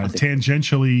 Yeah,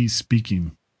 tangentially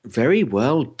speaking. Very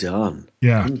well done.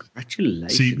 Yeah.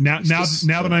 Congratulations. See, now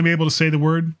that I'm able to say the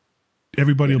word,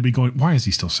 everybody will be going, why is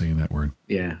he still saying that word?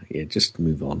 Yeah, just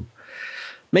move on.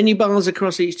 Menu bars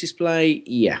across each display.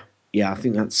 Yeah, I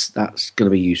think that's going to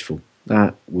be useful.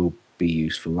 That will be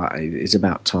useful. That is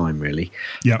about time, really.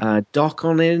 Yeah. Dock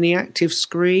on any active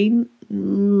screen.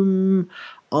 I'm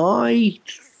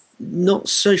not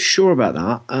so sure about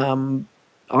that.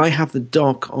 I have the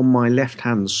dock on my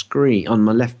left-hand screen, on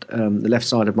my the left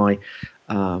side of my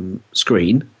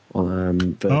screen.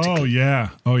 Oh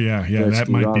yeah. That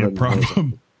might be a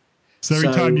problem. So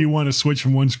every time you want to switch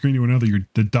from one screen to another,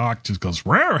 the dock just goes,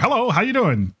 "Rare, hello, how you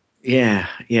doing?" Yeah.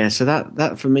 So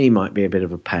that for me might be a bit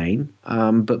of a pain.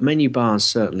 But menu bars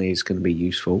certainly is going to be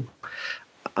useful.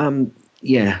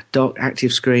 Dock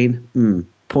active screen,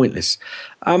 pointless.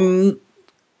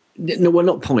 No, well,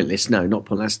 not pointless. No, not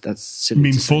pointless. That's silly. You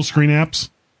mean full screen apps?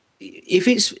 If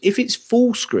it's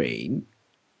full screen,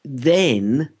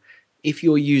 then if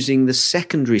you're using the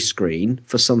secondary screen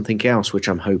for something else, which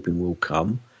I'm hoping will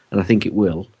come, and I think it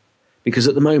will, because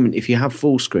at the moment, if you have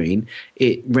full screen,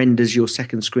 it renders your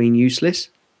second screen useless.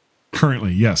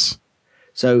 Currently, yes.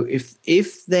 So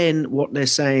if then what they're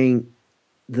saying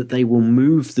that they will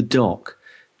move the dock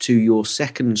to your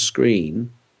second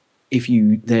screen, if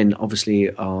you then obviously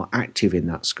are active in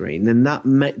that screen, then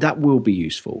that will be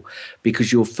useful,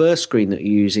 because your first screen that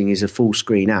you're using is a full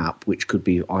screen app, which could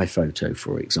be iPhoto,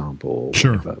 for example, or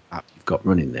whatever app you've got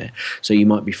running there. So you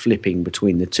might be flipping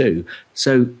between the two.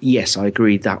 So yes, I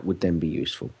agree that would then be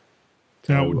useful.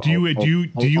 Now, do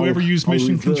you ever use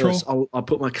Mission Control? I'll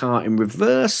put my car in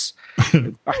reverse, back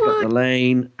up the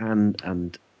lane,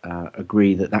 and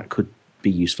agree that could be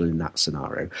useful in that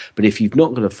scenario. But if you've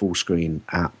not got a full screen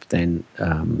app, then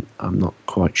I'm not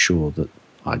quite sure that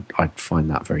I'd find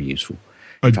that very useful.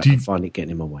 In fact, I'd find it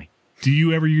getting in my way. Do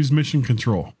you ever use Mission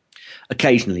Control?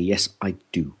 Occasionally, yes, I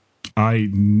do. I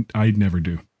never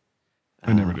do.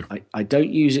 I never do. I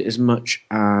don't use it as much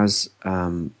as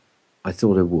I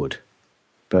thought I would,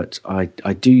 but I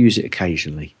do use it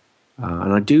occasionally.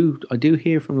 And I do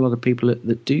hear from a lot of people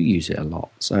that do use it a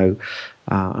lot. So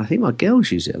I think my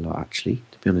girls use it a lot, actually,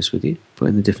 to be honest with you,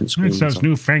 putting the different screens. It's those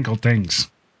newfangled things.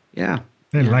 Yeah.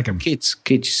 They like them. Kids,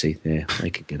 you see, they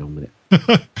could get on with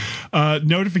it.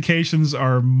 Notifications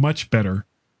are much better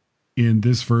in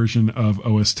this version of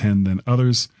OS X than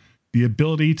others. The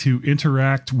ability to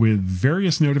interact with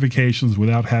various notifications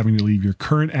without having to leave your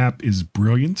current app is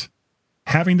brilliant.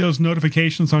 having those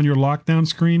notifications on your lockdown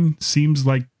screen seems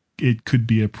like it could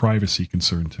be a privacy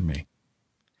concern to me.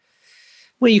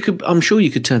 Well, I'm sure you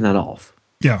could turn that off.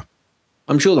 Yeah.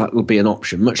 I'm sure that would be an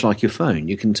option, much like your phone.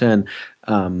 You can turn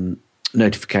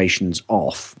notifications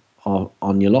off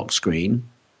on your lock screen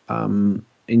in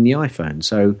the iPhone.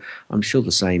 So I'm sure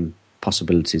the same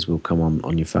possibilities will come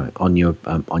on your phone, on your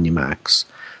Macs.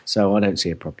 So I don't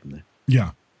see a problem there.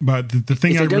 Yeah. But the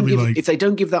thing I really like... If they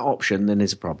don't give that option, then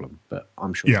there's a problem. But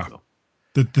I'm sure they will.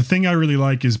 The thing I really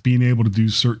like is being able to do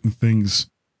certain things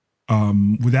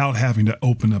without having to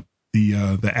open up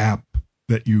the app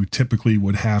that you typically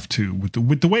would have to.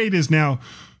 With the way it is now,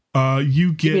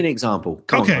 you get... Give me an example.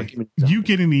 You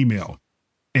get an email,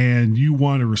 and you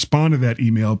want to respond to that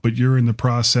email, but you're in the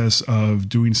process of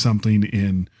doing something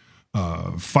in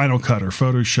Final Cut or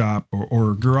Photoshop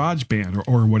or GarageBand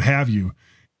or what have you,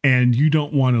 and you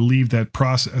don't want to leave that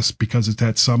process because it's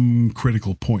at some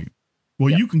critical point. Well,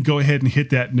 you can go ahead and hit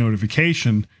that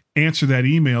notification, answer that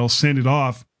email, send it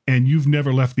off, and you've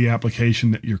never left the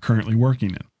application that you're currently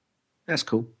working in. That's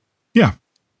cool. Yeah.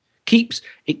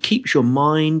 It keeps your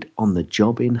mind on the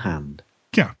job in hand.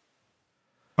 Yeah.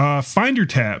 Finder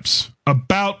tabs.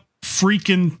 About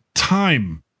freaking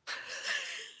time.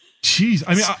 Jeez.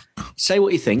 I mean, say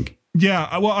what you think.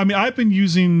 Yeah. Well, I mean, I've been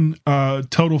using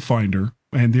Total Finder,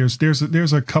 and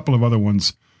there's a couple of other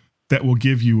ones that will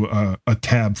give you a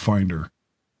tab finder.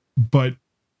 But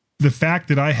the fact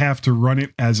that I have to run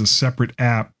it as a separate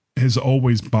app has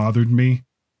always bothered me.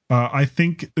 I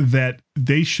think that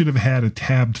they should have had a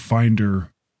tabbed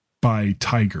finder by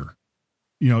Tiger.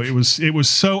 You know, it was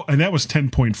so, and that was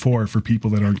 10.4 for people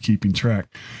that aren't keeping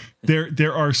track.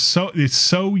 It's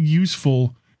so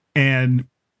useful, and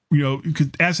you know,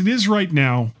 as it is right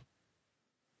now,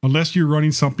 unless you're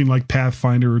running something like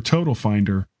Pathfinder or Total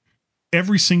Finder,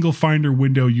 every single Finder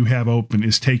window you have open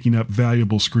is taking up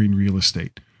valuable screen real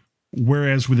estate.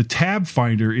 Whereas with a tab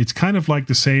finder, it's kind of like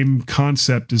the same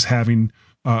concept as having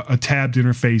a tabbed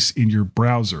interface in your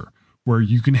browser, where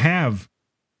you can have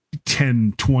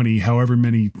 10, 20, however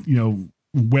many, you know,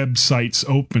 websites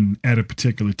open at a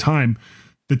particular time.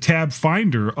 The tab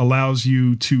finder allows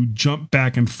you to jump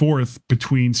back and forth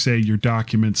between, say, your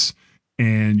documents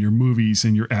and your movies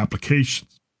and your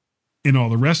applications and all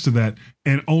the rest of that,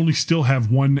 and only still have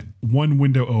one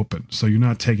window open, so you're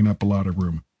not taking up a lot of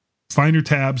room. Finder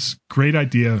tabs, great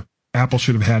idea. Apple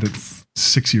should have had it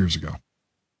 6 years ago.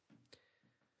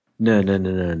 No.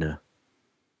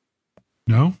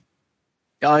 No?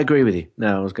 I agree with you.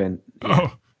 No, I was going... Yeah.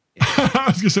 Oh, I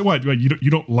was going to say, what? You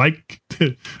don't like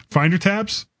Finder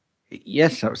tabs?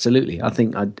 Yes, absolutely. I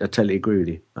think I totally agree with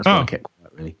you. That's why I kept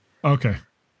quiet, really. Okay.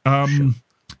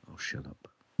 Shut up.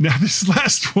 Now, this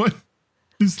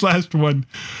last one,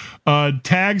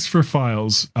 tags for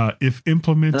files, if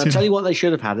implemented... And I'll tell you what they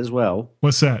should have had as well.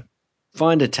 What's that?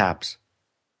 Finder tabs.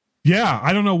 Yeah,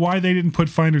 I don't know why they didn't put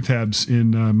Finder tabs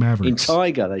in Mavericks. In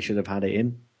Tiger, they should have had it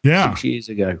in. Yeah. 6 years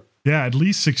ago. Yeah, at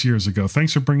least 6 years ago.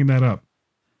 Thanks for bringing that up.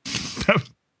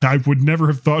 I would never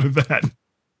have thought of that.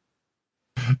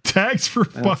 Tags for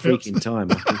files. Freaking time.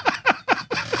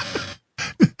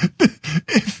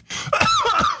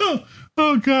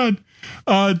 Oh, God.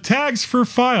 Tags for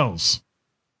files.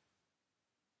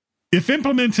 If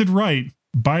implemented right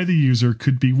by the user,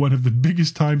 could be one of the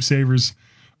biggest time savers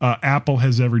Apple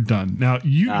has ever done. Now,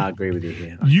 I agree with you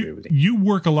here. You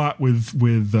work a lot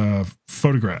with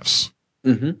photographs.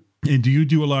 Mm-hmm. And do you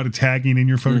do a lot of tagging in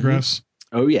your photographs?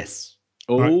 Mm-hmm. Oh, yes.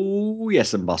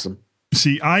 Yes, and bossum.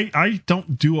 See, I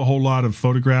don't do a whole lot of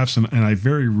photographs, and I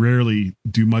very rarely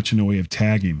do much in the way of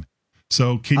tagging.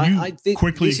 So can you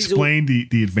quickly explain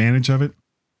the advantage of it?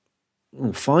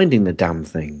 Finding the damn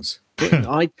things.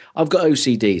 I've got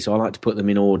OCD, so I like to put them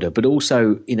in order. But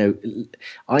also, you know,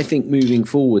 I think moving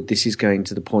forward, this is going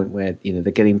to the point where, you know,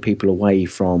 they're getting people away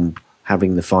from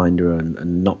having the finder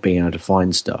and not being able to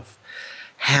find stuff.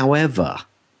 However,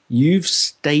 you've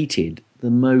stated the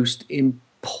most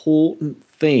important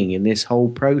thing in this whole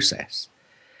process.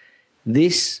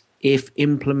 This, if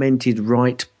implemented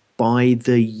right by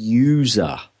the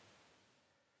user,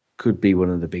 could be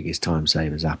one of the biggest time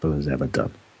savers Apple has ever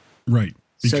done. Right.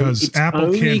 Because so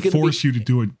Apple can't force you to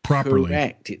do it properly.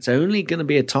 Correct. It's only going to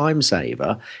be a time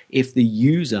saver if the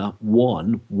user,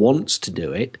 one, wants to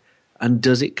do it and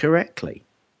does it correctly.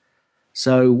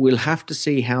 So we'll have to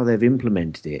see how they've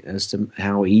implemented it as to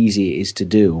how easy it is to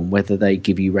do and whether they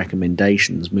give you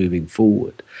recommendations moving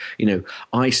forward. You know,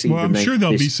 I see. Well, I'm sure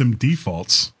there'll be some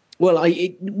defaults. Well,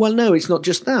 no, it's not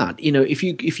just that. You know, if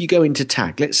you go into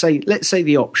tag, let's say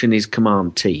the option is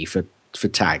Command T for for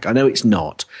tag. I know it's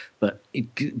not, but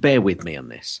bear with me on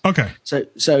this. Okay.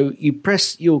 So you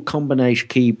press your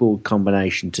keyboard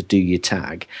combination to do your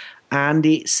tag, and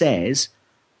it says,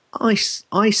 I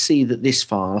see that this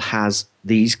file has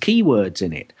these keywords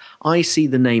in it. I see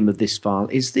the name of this file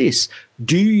is this.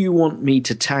 Do you want me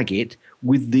to tag it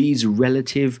with these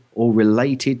relative or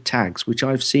related tags, which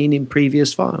I've seen in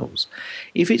previous files?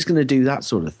 If it's going to do that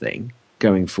sort of thing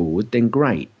going forward, then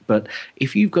great. But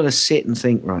if you've got to sit and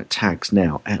think, right, tags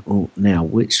now,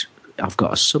 which I've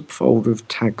got a subfolder of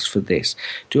tags for this.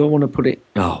 Do I want to put it?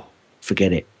 Oh,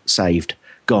 forget it. Saved.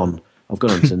 Gone. I've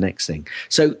gone on to the next thing.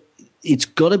 So it's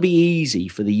got to be easy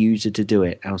for the user to do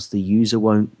it, else the user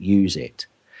won't use it.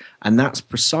 And that's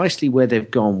precisely where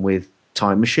they've gone with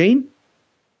Time Machine.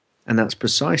 And that's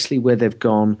precisely where they've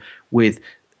gone with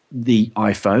the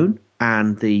iPhone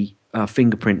and the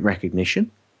fingerprint recognition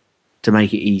to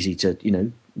make it easy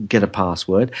to, get a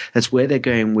password. That's where they're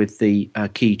going with the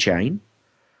keychain.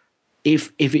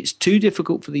 If it's too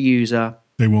difficult for the user,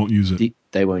 they won't use it.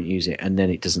 They won't use it, and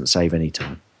then it doesn't save any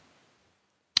time.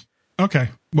 Okay.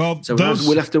 Well, so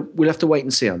we'll have to wait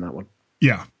and see on that one.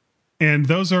 Yeah, and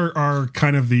those are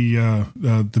kind of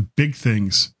the big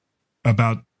things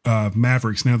about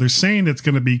Mavericks. Now they're saying it's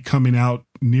going to be coming out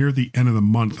near the end of the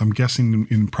month. I'm guessing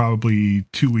in probably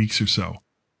 2 weeks or so.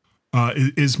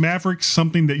 Is Mavericks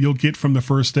something that you'll get from the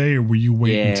first day, or will you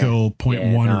wait until point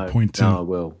 1 or point 2?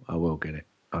 No, I will get it.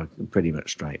 Pretty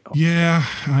much straight off. Yeah,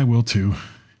 I will too.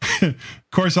 Of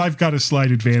course, I've got a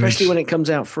slight advantage, especially when it comes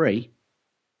out free.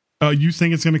 You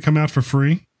think it's going to come out for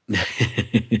free?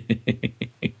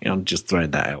 I'm just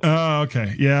throwing that out. Oh,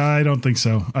 okay. Yeah, I don't think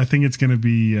so. I think it's going to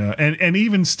be, and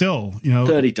even still,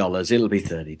 $30. It'll be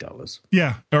 $30.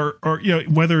 Yeah, or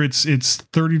whether it's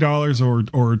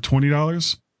 $30 or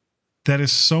 $20, that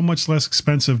is so much less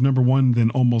expensive. Number one, than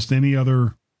almost any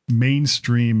other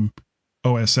mainstream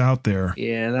OS out there.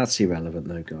 Yeah, that's irrelevant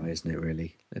though, guy, isn't it?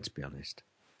 Really, let's be honest.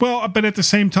 Well, but at the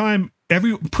same time,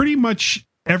 pretty much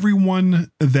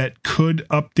everyone that could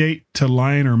update to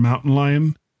Lion or Mountain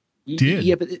Lion did.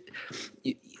 Yeah, but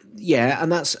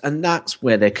and that's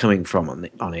where they're coming from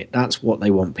on it. That's what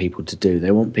they want people to do. They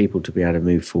want people to be able to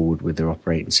move forward with their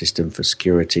operating system for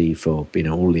security, for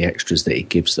all the extras that it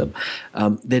gives them.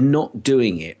 They're not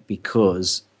doing it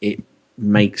because it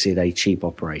makes it a cheap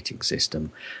operating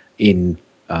system in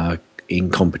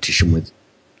competition with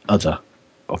other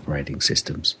operating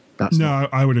systems.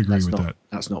 I would agree with that.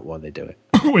 That's not why they do it.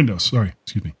 Windows, sorry,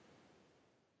 excuse me.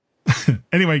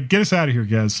 Anyway, get us out of here,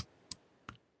 Gaz.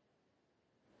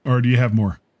 Or do you have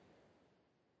more?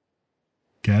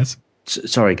 Gaz?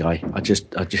 Sorry, Guy. I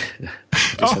just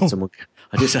had someone.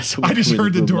 I just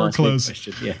heard the door close.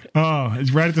 Yeah. Oh,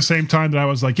 it's right at the same time that I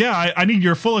was like, "Yeah, I need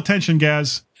your full attention,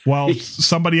 Gaz." While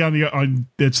somebody on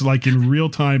it's like in real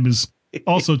time is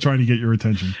also trying to get your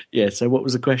attention. Yeah. So, what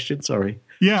was the question? Sorry.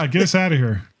 Yeah, get us out of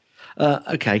here.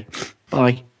 Okay.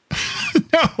 Bye.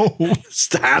 No.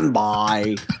 Stand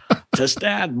by. To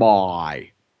stand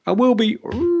by. I will be.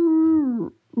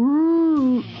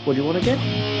 What do you want to get?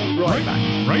 Right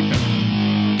back. Right back.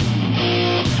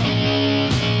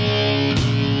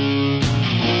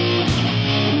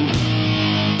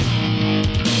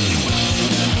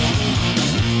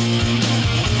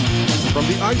 From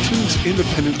the iTunes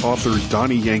independent author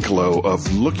Donnie Yankelo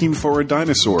of Looking for a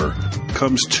Dinosaur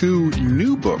comes 2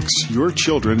 new books your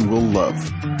children will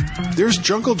love. There's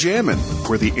Jungle Jammin',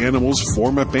 where the animals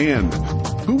form a band.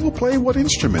 Who will play what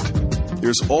instrument?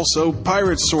 There's also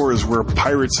Pirate Soars, where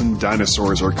pirates and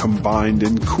dinosaurs are combined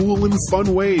in cool and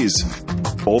fun ways.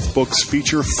 Both books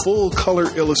feature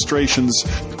full-color illustrations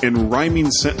and rhyming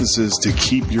sentences to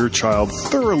keep your child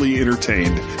thoroughly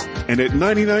entertained. And at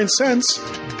 99 cents,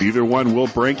 either one will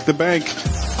break the bank.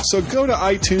 So go to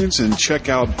iTunes and check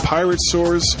out Pirate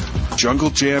Soars,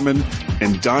 Jungle Jammin',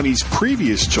 and Donnie's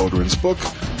previous children's book,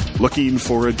 Looking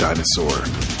for a Dinosaur.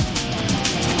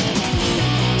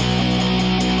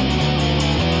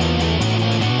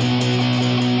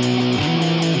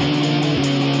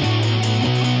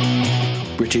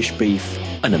 British beef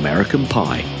and American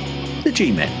pie. The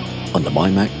G-Men on the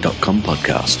MyMac.com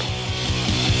podcast.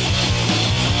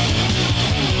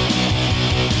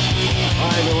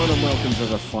 Hi everyone and welcome to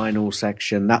the final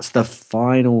section. That's the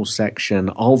final section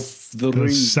of the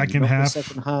second half. The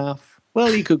second half.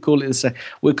 Well, you could call it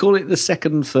we'll call it the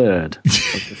second third of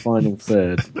the final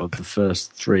third of the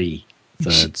first 3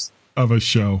 thirds of a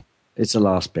show. It's the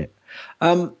last bit.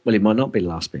 Well, it might not be the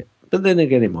last bit, but then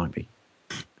again, it might be.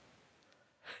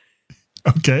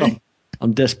 Okay. Oh,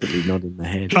 I'm desperately nodding my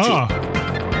head. Ah.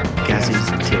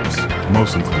 Gaz's tips.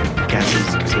 Mostly.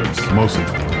 Gaz's tips. Mostly.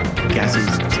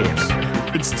 Gaz's tips.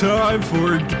 It's time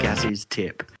for Gaz's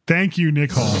tip. Thank you,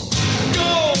 Nick Hall.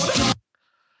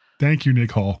 Thank you,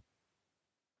 Nick Hall.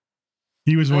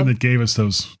 He was the one that gave us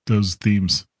those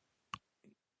themes.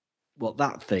 Well,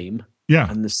 that theme. Yeah.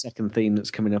 And the second theme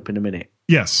that's coming up in a minute.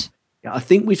 Yes. Yeah, I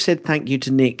think we've said thank you to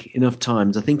Nick enough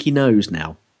times. I think he knows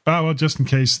now. Oh, well, just in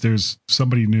case there's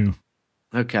somebody new.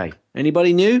 Okay.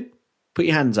 Anybody new? Put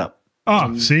your hands up.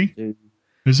 See? 2,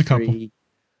 There's a couple. 3,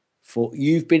 4.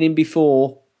 You've been in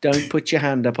before. Don't put your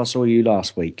hand up. I saw you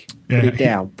last week. Put it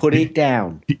down. Put it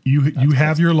down. You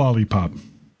have your lollipop.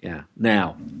 Yeah.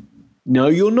 Now. No,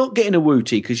 you're not getting a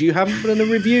wooty because you haven't done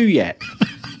a review yet.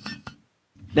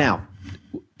 Now,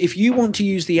 if you want to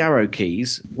use the arrow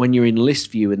keys when you're in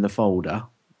list view in the folder,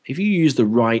 if you use the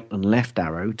right and left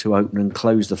arrow to open and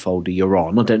close the folder you're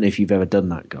on, I don't know if you've ever done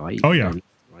that, Guy. Oh, yeah.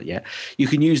 Yeah. You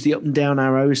can use the up and down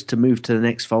arrows to move to the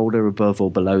next folder above or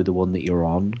below the one that you're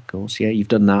on, of course. Yeah, you've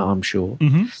done that, I'm sure.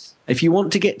 Mm-hmm. If you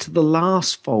want to get to the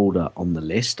last folder on the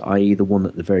list, i.e. the one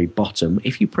at the very bottom,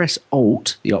 if you press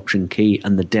Alt, the Option key,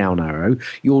 and the down arrow,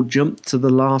 you'll jump to the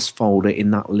last folder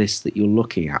in that list that you're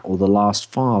looking at, or the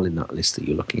last file in that list that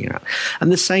you're looking at.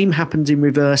 And the same happens in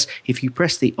reverse. If you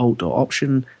press the Alt or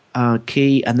Option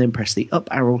key and then press the up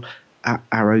arrow,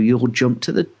 you'll jump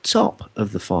to the top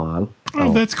of the file.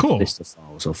 Oh, that's cool. List of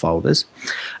files or folders.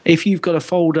 If you've got a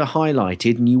folder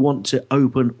highlighted and you want to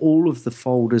open all of the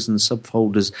folders and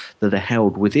subfolders that are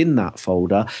held within that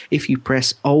folder, if you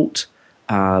press Alt,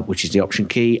 which is the Option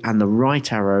key, and the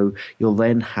right arrow, you'll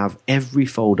then have every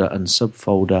folder and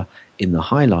subfolder in the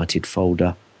highlighted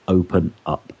folder open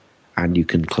up, and you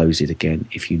can close it again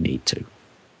if you need to.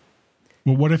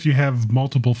 Well, what if you have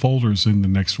multiple folders in the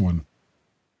next one?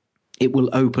 It will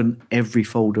open every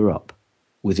folder up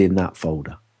within that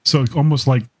folder. So almost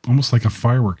like a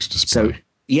fireworks display. So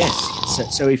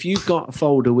yes. So if you've got a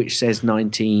folder which says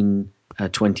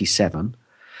 1927,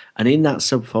 and in that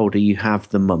subfolder you have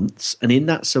the months, and in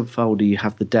that subfolder you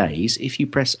have the days, if you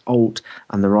press Alt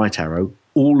and the right arrow,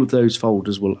 all of those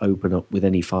folders will open up with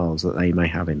any files that they may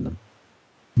have in them.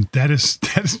 That is.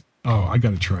 Oh, I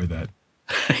got to try that.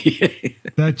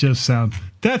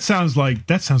 That sounds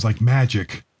like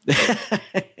magic.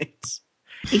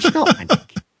 It's not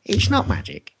magic. It's not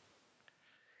magic.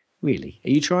 Really? Are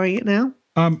you trying it now?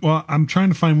 Well, I'm trying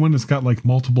to find one that's got like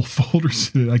multiple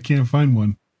folders in it. I can't find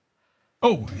one.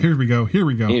 Oh, here we go.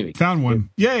 Found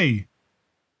one. Yay!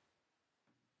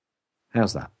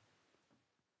 How's that?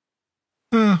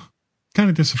 Kind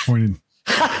of disappointed.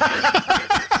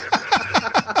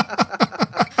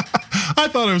 I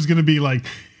thought it was going to be like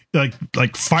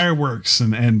fireworks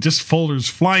and just folders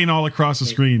flying all across the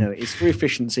screen. No, it's for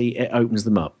efficiency. It opens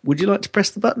them up. Would you like to press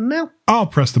the button now? I'll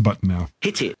press the button now.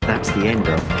 Hit it. That's the end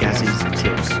of Gaz's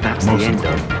tips. That's the end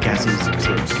of Gaz's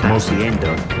tips. That's the end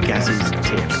of Gaz's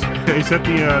tips. Is that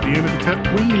the end of the tip?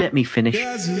 Will you let me finish?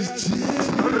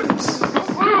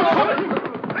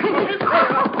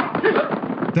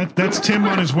 That's Tim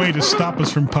on his way to stop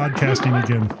us from podcasting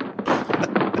again.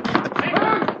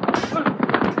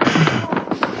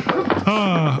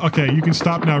 Okay, you can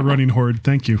stop now, Running Horde.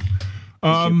 Thank you.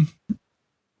 I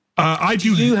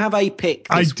do. You have a pick.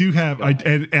 I do have.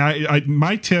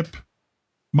 My tip.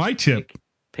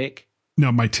 Pick.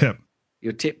 No, my tip.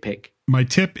 Your tip pick. My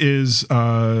tip is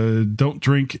don't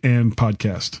drink and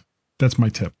podcast. That's my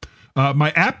tip. My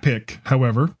app pick,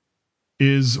 however,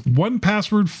 is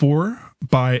 1Password 4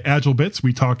 by AgileBits.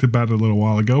 We talked about it a little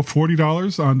while ago.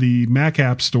 $40 on the Mac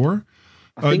App Store.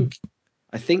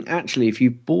 I think actually, if you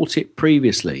bought it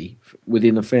previously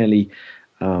within a fairly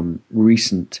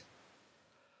recent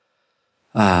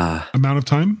amount of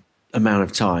time.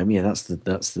 Yeah, that's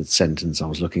the sentence I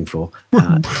was looking for.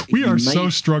 We are so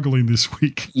struggling this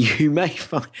week. You may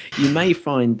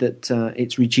find that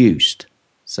it's reduced.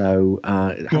 So,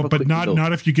 but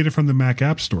not if you get it from the Mac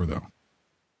App Store, though.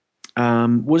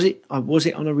 Was it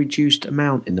on a reduced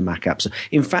amount in the Mac App Store?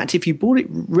 In fact, if you bought it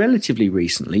relatively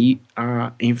recently,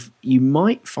 you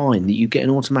might find that you get an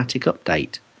automatic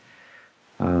update.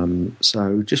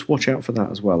 So just watch out for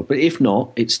that as well. But if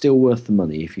not, it's still worth the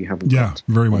money if you haven't. Yeah,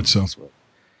 very much so.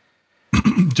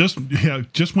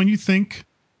 Just when you think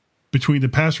between the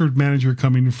password manager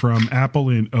coming from Apple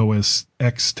in OS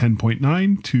X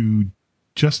 10.9 to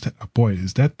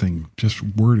is that thing just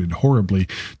worded horribly,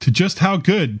 to just how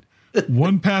good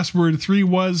 1Password 3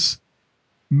 was,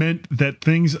 meant that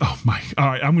things. All right,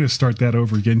 I'm going to start that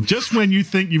over again. Just when you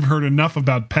think you've heard enough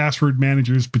about password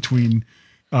managers between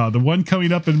the one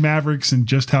coming up in Mavericks and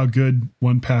just how good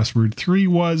 1Password 3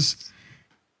 was,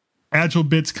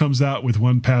 AgileBits comes out with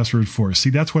 1Password 4. See,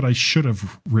 that's what I should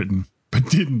have written. but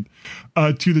didn't,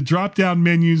 to the drop-down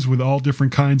menus with all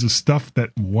different kinds of stuff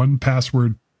that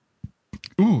 1Password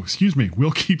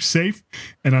will keep safe,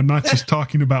 and I'm not just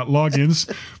talking about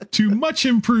logins, to much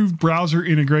improved browser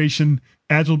integration.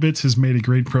 AgileBits has made a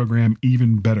great program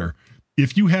even better.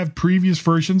 If you have previous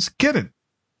versions, get it.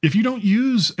 If you don't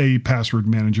use a password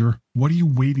manager, what are you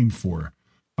waiting for?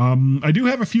 I do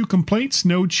have a few complaints.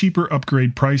 No cheaper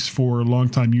upgrade price for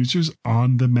longtime users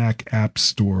on the Mac App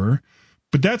Store,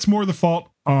 but that's more the fault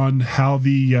on how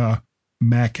the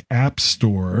Mac App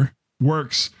Store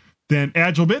works than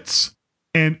AgileBits.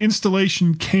 And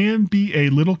installation can be a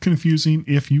little confusing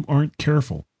if you aren't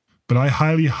careful. But I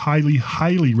highly, highly,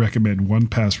 highly recommend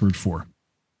 1Password 4.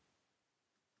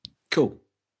 Cool.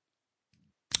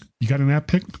 You got an app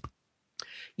pick?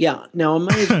 Yeah. Now, I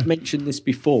may have mentioned this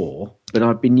before, but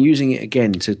I've been using it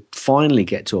again to finally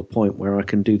get to a point where I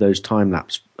can do those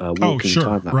time-lapse, walking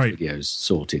time-lapse videos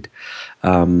sorted.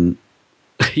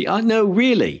 I know,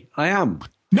 really. I am.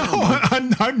 No,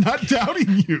 I'm not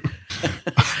doubting you.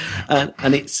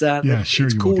 And it's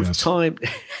it's called Time.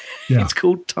 Yeah. It's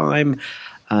called Time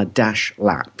Dash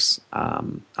Lapse.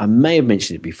 I may have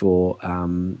mentioned it before,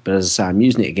 but as I say, I'm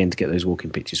using it again to get those walking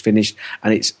pictures finished.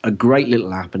 And it's a great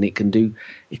little app, and it can do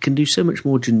so much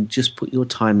more than just put your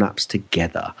time lapse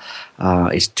together.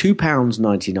 It's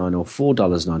 £2.99 or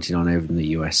 $4.99 over in the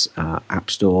US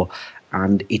App Store.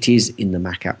 And it is in the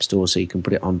Mac App Store, so you can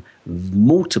put it on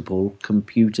multiple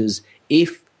computers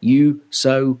if you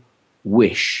so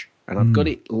wish. And I've got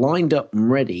it lined up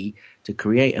and ready to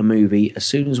create a movie as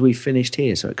soon as we've finished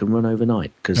here, so it can run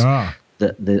overnight. Because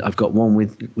I've got one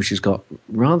which has got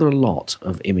rather a lot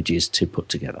of images to put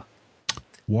together.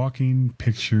 Walking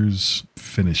pictures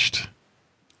finished.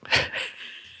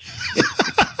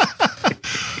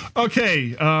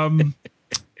 Okay.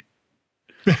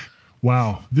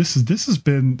 Wow, this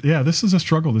is a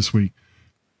struggle this week.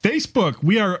 Facebook,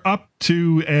 we are up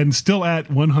to and still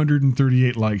at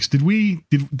 138 likes. Did I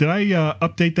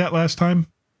update that last time?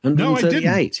 No, I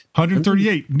didn't.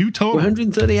 138. New total.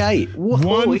 138. Whoa,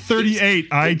 138.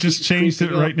 I just changed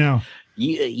it right now.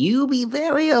 You'll be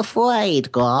very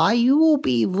afraid, guy. You'll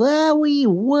be very,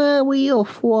 very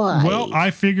afraid. Well, I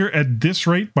figure at this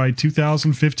rate, by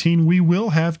 2015, we will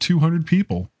have 200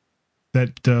 people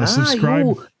that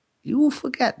subscribe. You'll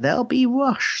forget. There'll be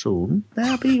Rush soon.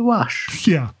 There'll be Rush.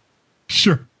 Yeah,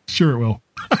 sure it will.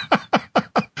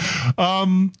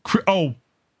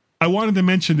 I wanted to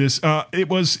mention this. It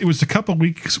was a couple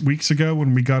weeks ago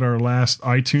when we got our last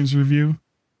iTunes review,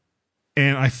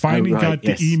 and I finally got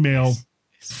the email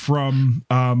from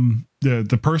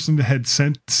the person that had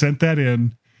sent that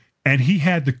in, and he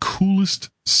had the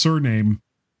coolest surname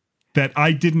that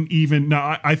I didn't even.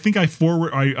 Now I think I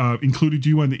included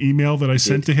you on the email that I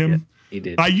sent to him. Yeah, he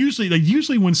did. I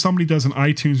usually when somebody does an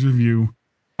iTunes review,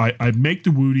 I make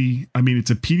the Woody. I mean,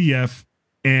 it's a PDF,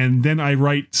 and then I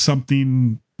write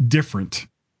something different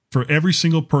for every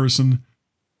single person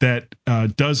that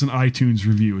does an iTunes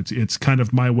review. It's kind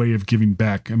of my way of giving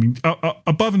back. I mean,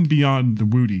 above and beyond the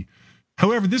Woody.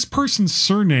 However, this person's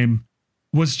surname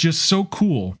was just so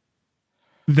cool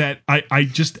that I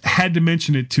just had to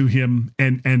mention it to him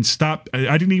and stop.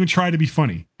 I didn't even try to be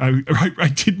funny. I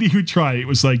didn't even try. It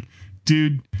was like,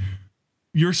 dude,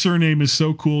 your surname is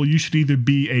so cool. You should either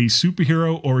be a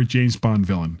superhero or a James Bond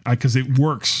villain, because it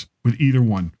works with either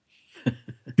one.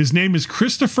 His name is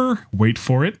Christopher, wait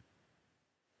for it,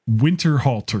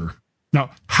 Winterhalter. Now,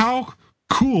 how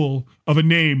cool of a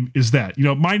name is that? You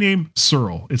know, my name,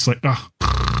 Searle. It's like,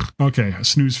 okay, a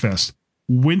snooze fest.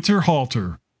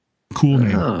 Winterhalter. Cool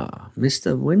name.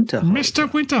 Mr. Winterhalter. Mr.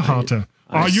 Winterhalter.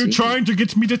 Are you trying to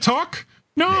get me to talk?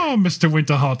 No, Mr.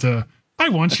 Winterhalter. I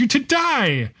want you to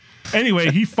die.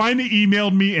 Anyway, he finally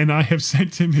emailed me, and I have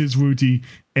sent him his Wooty.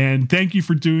 And thank you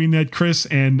for doing that, Chris.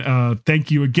 And thank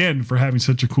you again for having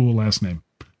such a cool last name.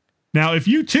 Now, if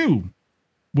you too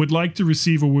would like to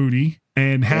receive a Wooty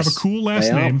and have a cool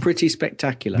last name. They are pretty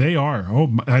spectacular. They are.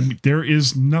 Oh, I mean, there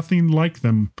is nothing like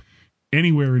them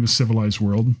anywhere in the civilized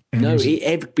world. And no,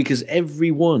 because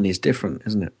every one is different,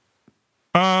 isn't it?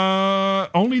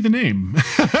 Only the name.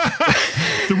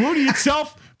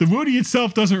 The Wooty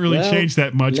itself doesn't really change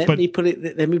that much. Let me put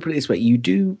it this way: you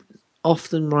do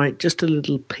often write just a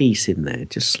little piece in there,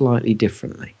 just slightly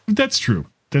differently. That's true.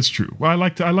 Well,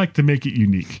 I like to make it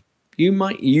unique. You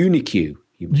might Unique. Unique.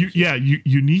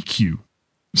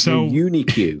 So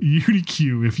Unique.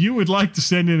 If you would like to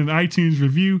send in an iTunes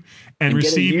review and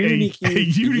receive a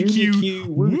Unique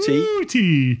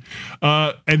Wooty,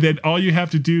 and then all you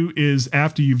have to do is,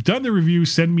 after you've done the review,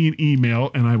 send me an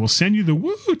email, and I will send you the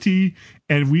Wooty,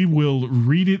 and we will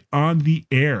read it on the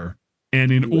air.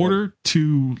 And in order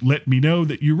to let me know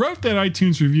that you wrote that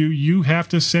iTunes review, you have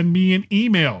to send me an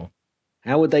email.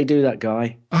 How would they do that,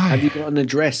 Guy? Have you got an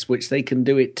address which they can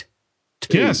do it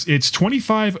to? Yes, it's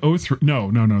 2503. No,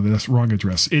 that's the wrong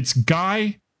address. It's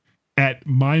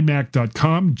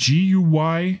guy@mymac.com,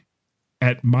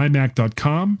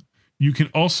 GUY@mymac.com. You can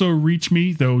also reach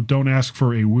me, though don't ask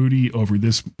for a Woody over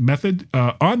this method,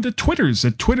 on the Twitters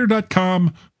at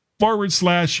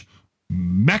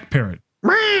twitter.com/MacParrot.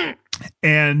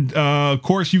 And, of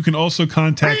course, you can also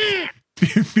contact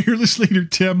Fearless Leader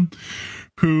Tim,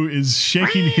 who is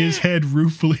shaking his head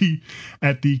ruefully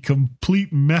at the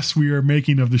complete mess we are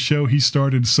making of the show he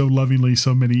started so lovingly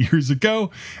so many years ago.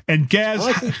 And Gaz,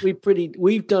 I think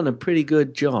we've done a pretty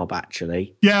good job,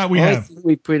 actually. Yeah, we have. I think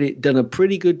we've done a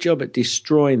pretty good job at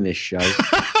destroying this show.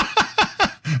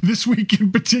 This week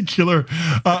in particular.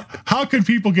 How can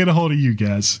people get a hold of you,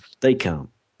 Gaz? They can't.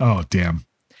 Oh, damn.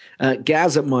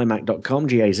 Gaz at mymac.com,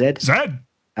 G-A-Z. Zed.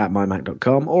 At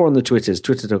mymac.com, or on the Twitters,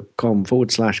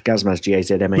 twitter.com/Gazmaz,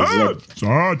 G-A-Z-M-A-Z.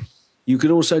 Zed. You can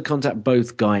also contact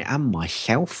both Guy and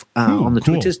myself on the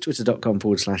Twitters,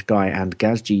 twitter.com/Guy and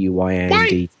Gaz,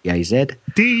 G-U-Y-A-N-D-A-Z.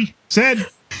 D-Z.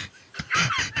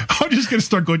 I'm just going to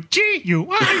start going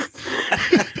G-U-Y.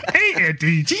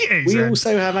 A-N-D-G-A-Z. We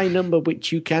also have a number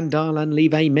which you can dial and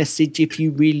leave a message if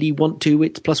you really want to.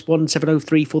 It's +1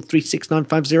 703 436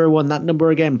 9501. That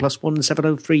number again, +1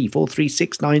 703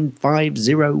 436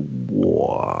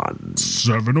 9501.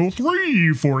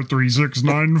 703 436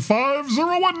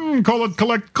 9501. Call it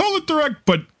collect, call it direct,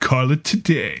 but call it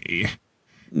today.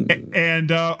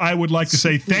 And I would like to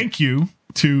say thank you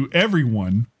to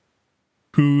everyone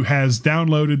who has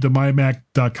downloaded the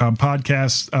mymac.com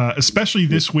podcast, especially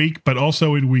this week, but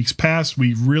also in weeks past.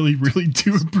 We really, really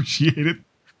do appreciate it.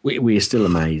 We are still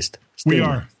amazed. We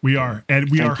are. And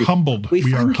we are humbled.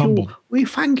 We are humbled. We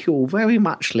thank you all very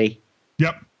much, Lee.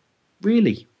 Yep.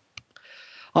 Really.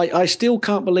 I still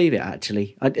can't believe it,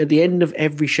 actually. At the end of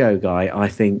every show, Guy, I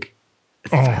think,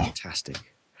 fantastic.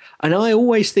 And I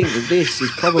always think that this is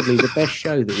probably the best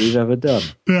show that we've ever done.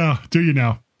 Yeah, do you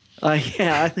now?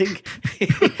 Yeah, I think,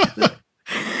 and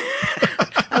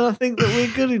I think that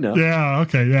we're good enough. Yeah,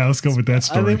 okay, yeah, let's go with that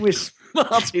story. I think we're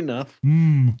smart enough.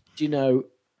 Do you know,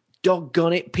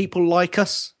 doggone it, people like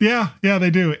us. Yeah, they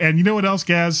do. And you know what else,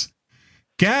 Gaz?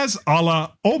 Gaz a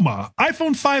la Oma,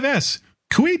 iPhone 5S,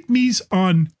 Kuwait Mies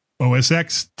on OS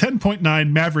X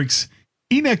 10.9 Mavericks,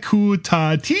 Inaku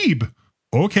Tatib.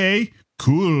 Okay,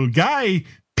 cool guy,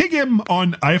 pig him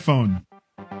on iPhone.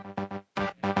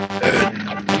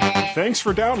 Thanks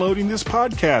for downloading this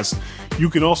podcast. You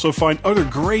can also find other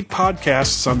great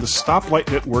podcasts on the Stoplight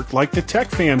Network, like the Tech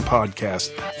Fan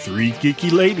Podcast, Three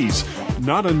Geeky Ladies,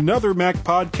 Not Another Mac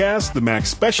Podcast, the Mac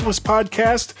Specialist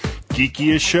Podcast,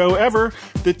 Geekiest Show Ever,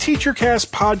 the TeacherCast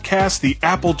Podcast, the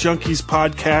Apple Junkies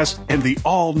Podcast, and the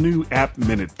all-new App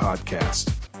Minute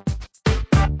Podcast.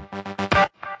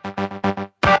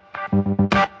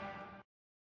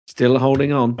 Still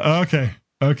holding on. Okay.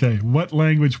 What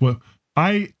language?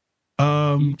 I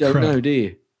you don't know, do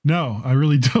you? No, I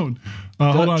really don't.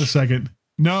 Hold on a second.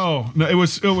 No, it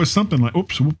was something like.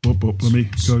 Oops. Whoop. Let me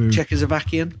go to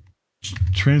Czechoslovakian.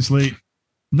 Translate.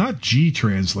 Not G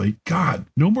translate. God,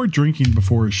 no more drinking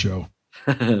before a show.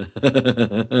 It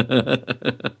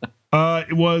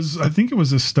was. I think it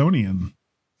was Estonian.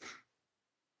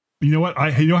 You know what?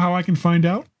 You know how I can find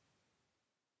out?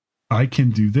 I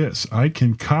can do this. I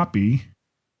can copy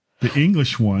the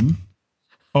English one.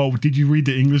 Oh, did you read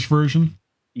the English version?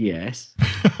 Yes.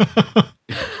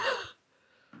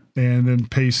 And then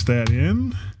paste that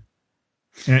in.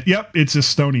 And yep, it's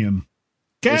Estonian.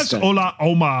 Gaz Ola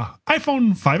Oma,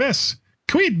 iPhone 5S,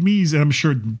 Kuwait Mies, and I'm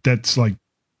sure that's like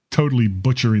totally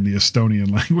butchering the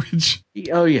Estonian language.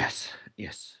 Oh, yes.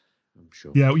 I'm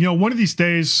sure. Yeah, one of these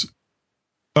days,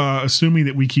 assuming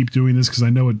that we keep doing this, because I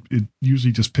know it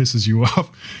usually just pisses you off.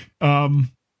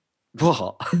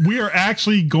 What? We are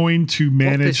actually going to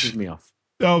manage. What pisses me off?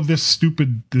 Oh, this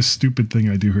stupid thing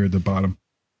I do here at the bottom,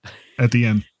 at the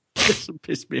end. Doesn't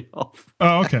piss me off.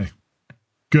 Oh, okay.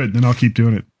 Good. Then I'll keep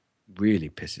doing it. Really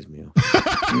pisses me off.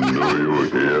 No, you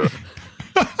here.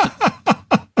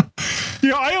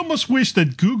 I almost wish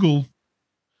that Google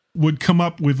would come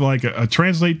up with like a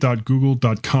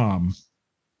translate.google.com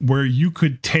where you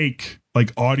could take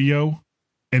like audio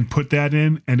and put that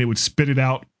in, and it would spit it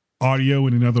out audio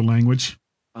in another language.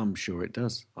 I'm sure it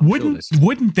does.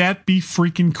 Wouldn't that be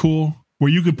freaking cool? Where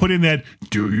you could put in that,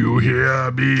 "Do you hear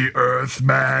me,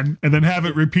 Earthman?" and then have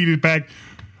it repeated back,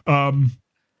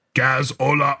 Gaz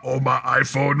Ola Oma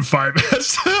iPhone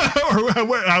 5S, or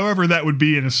however that would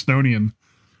be in Estonian.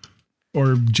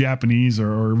 or Japanese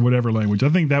or whatever language. I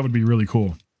think that would be really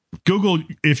cool. Google,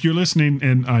 if you're listening,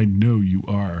 and I know you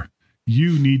are,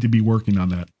 you need to be working on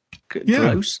that.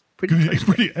 Close. Pretty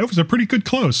close. It was a pretty good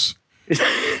close.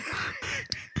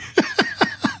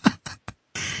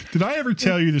 Did I ever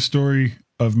tell you the story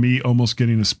of me almost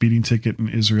getting a speeding ticket in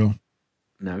Israel?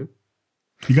 No.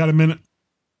 You got a minute?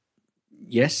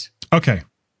 Yes. Okay.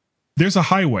 There's a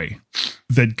highway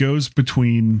that goes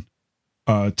between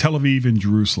Tel Aviv and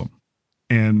Jerusalem.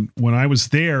 And when I was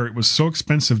there, it was so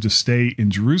expensive to stay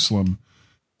in Jerusalem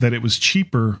that it was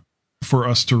cheaper for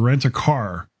us to rent a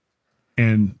car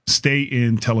and stay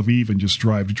in Tel Aviv and just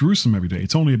drive to Jerusalem every day.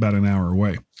 It's only about an hour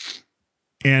away.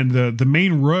 And the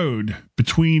main road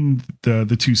between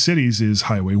the two cities is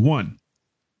Highway 1.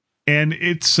 And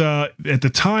it's at the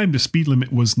time, the speed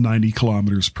limit was 90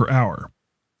 kilometers per hour.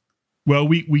 Well,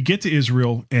 we get to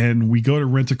Israel and we go to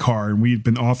rent a car, and we had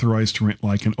been authorized to rent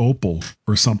like an Opel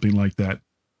or something like that.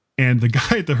 And the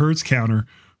guy at the Hertz counter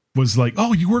was like,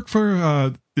 "Oh, you work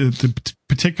for the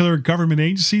particular government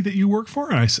agency that you work for?"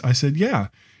 And I said, "Yeah."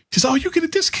 He says, "Oh, you get a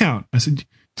discount." I said,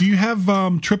 "Do you have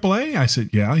AAA?" I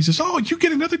said, "Yeah." He says, "Oh, you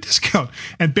get another discount."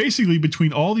 And basically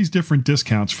between all these different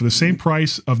discounts for the same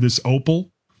price of this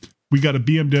Opel, we got a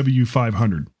BMW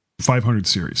 500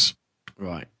 series.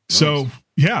 Right. So, Nice.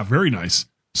 yeah, very nice.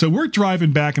 So we're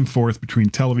driving back and forth between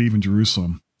Tel Aviv and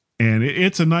Jerusalem, and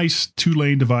it's a nice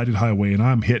 2-lane divided highway, and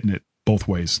I'm hitting it both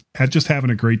ways. Just having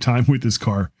a great time with this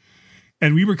car.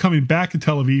 And we were coming back to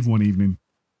Tel Aviv one evening,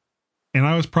 and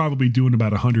I was probably doing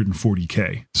about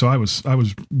 140K. So I was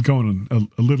going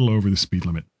a little over the speed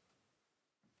limit.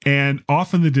 And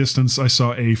off in the distance, I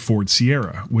saw a Ford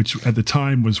Sierra, which at the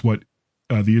time was what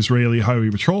the Israeli Highway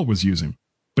Patrol was using.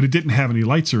 But it didn't have any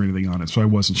lights or anything on it, so I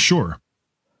wasn't sure.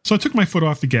 So I took my foot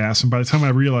off the gas, and by the time I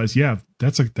realized, yeah,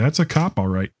 that's a cop, all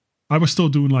right. I was still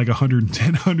doing like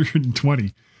 110,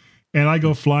 120. And I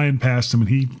go flying past him, and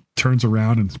he turns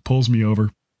around and pulls me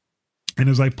over. And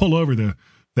as I pull over, the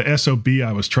SOB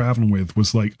I was traveling with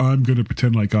was like, "I'm going to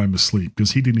pretend like I'm asleep,"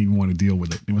 because he didn't even want to deal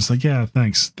with it. It was like, "Yeah,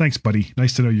 thanks, buddy.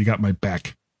 Nice to know you got my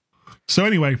back." So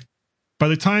anyway, by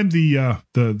the time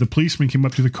the policeman came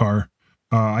up to the car,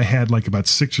 I had like about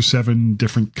 6 or 7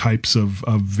 different types of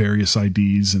various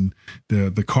IDs and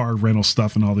the car rental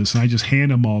stuff and all this. And I just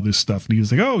hand him all this stuff. And he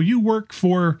was like, "Oh, you work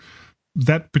for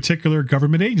that particular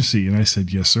government agency?" And I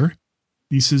said, "Yes, sir."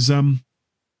 He says,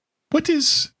 what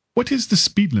is the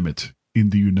speed limit in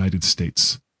the United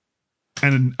States?"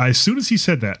 And as soon as he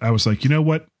said that, I was like, you know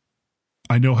what?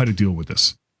 I know how to deal with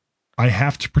this. I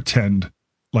have to pretend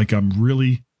like I'm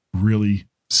really, really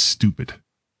stupid.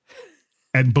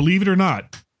 And believe it or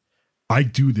not, I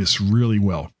do this really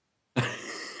well.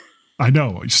 I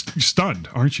know. You're stunned,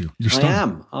 aren't you? You're stunned. I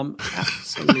am. I'm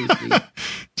absolutely.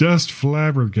 Just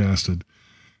flabbergasted.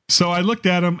 So I looked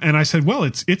at him and I said, "Well,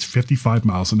 it's 55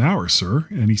 miles an hour, sir."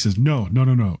 And he says, No,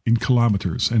 in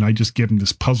kilometers. And I just gave him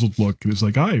this puzzled look. And it's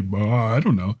like, I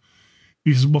don't know.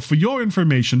 He says, "Well, for your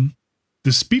information,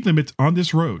 the speed limit on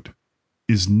this road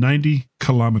is 90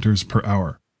 kilometers per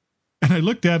hour. And I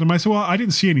looked at him. I said, "Well, I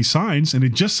didn't see any signs." And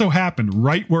it just so happened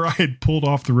right where I had pulled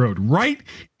off the road, right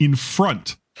in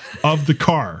front of the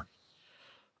car,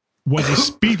 was a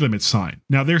speed limit sign.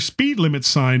 Now, their speed limit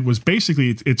sign was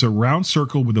basically, it's a round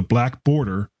circle with a black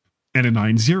border and a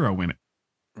 90 in it.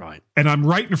 Right. And I'm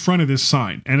right in front of this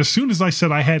sign. And as soon as I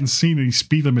said I hadn't seen any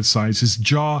speed limit signs, his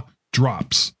jaw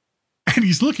drops. And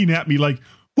he's looking at me like,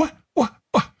 what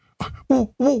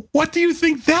do you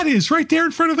think that is right there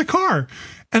in front of the car?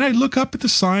 And I look up at the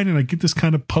sign and I get this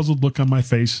kind of puzzled look on my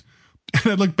face.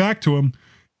 And I look back to him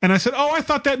and I said, "Oh, I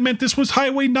thought that meant this was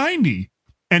Highway 90.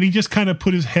 And he just kind of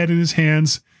put his head in his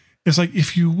hands. It's like,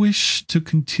 "If you wish to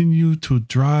continue to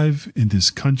drive in this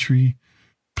country,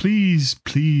 please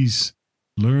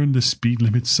learn the speed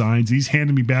limit signs." He's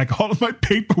handing me back all of my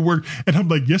paperwork. And I'm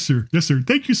like, "Yes, sir. Yes, sir.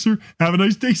 Thank you, sir. Have a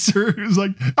nice day, sir." It was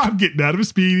like, I'm getting out of a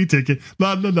speeding ticket.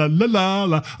 La, la, la, la, la,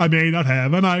 la. I may not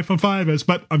have an iPhone 5S,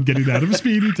 but I'm getting out of a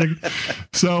speeding ticket.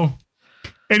 So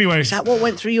anyway. Is that what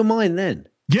went through your mind then?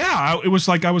 Yeah, it was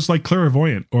like I was like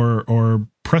clairvoyant or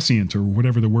prescient or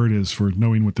whatever the word is for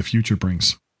knowing what the future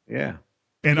brings. Yeah.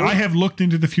 And I have looked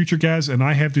into the future, guys, and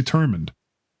I have determined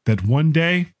that one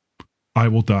day I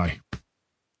will die.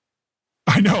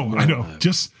 I know.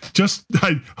 Just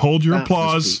hold your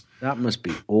applause. That must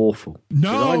be awful.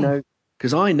 No.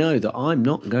 Because I know that I'm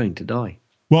not going to die.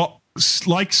 Well,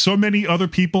 like so many other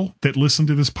people that listen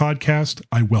to this podcast,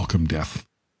 I welcome death.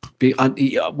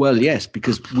 Well, yes,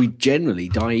 because we generally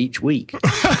die each week.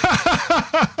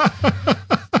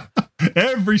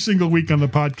 Every single week on the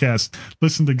podcast,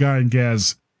 listen to Guy and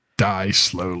Gaz die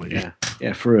slowly.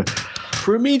 Yeah. For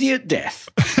for immediate death.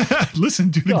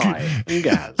 Listen to Guy and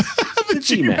Gaz. The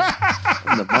G-Men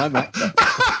on the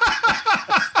MyMac.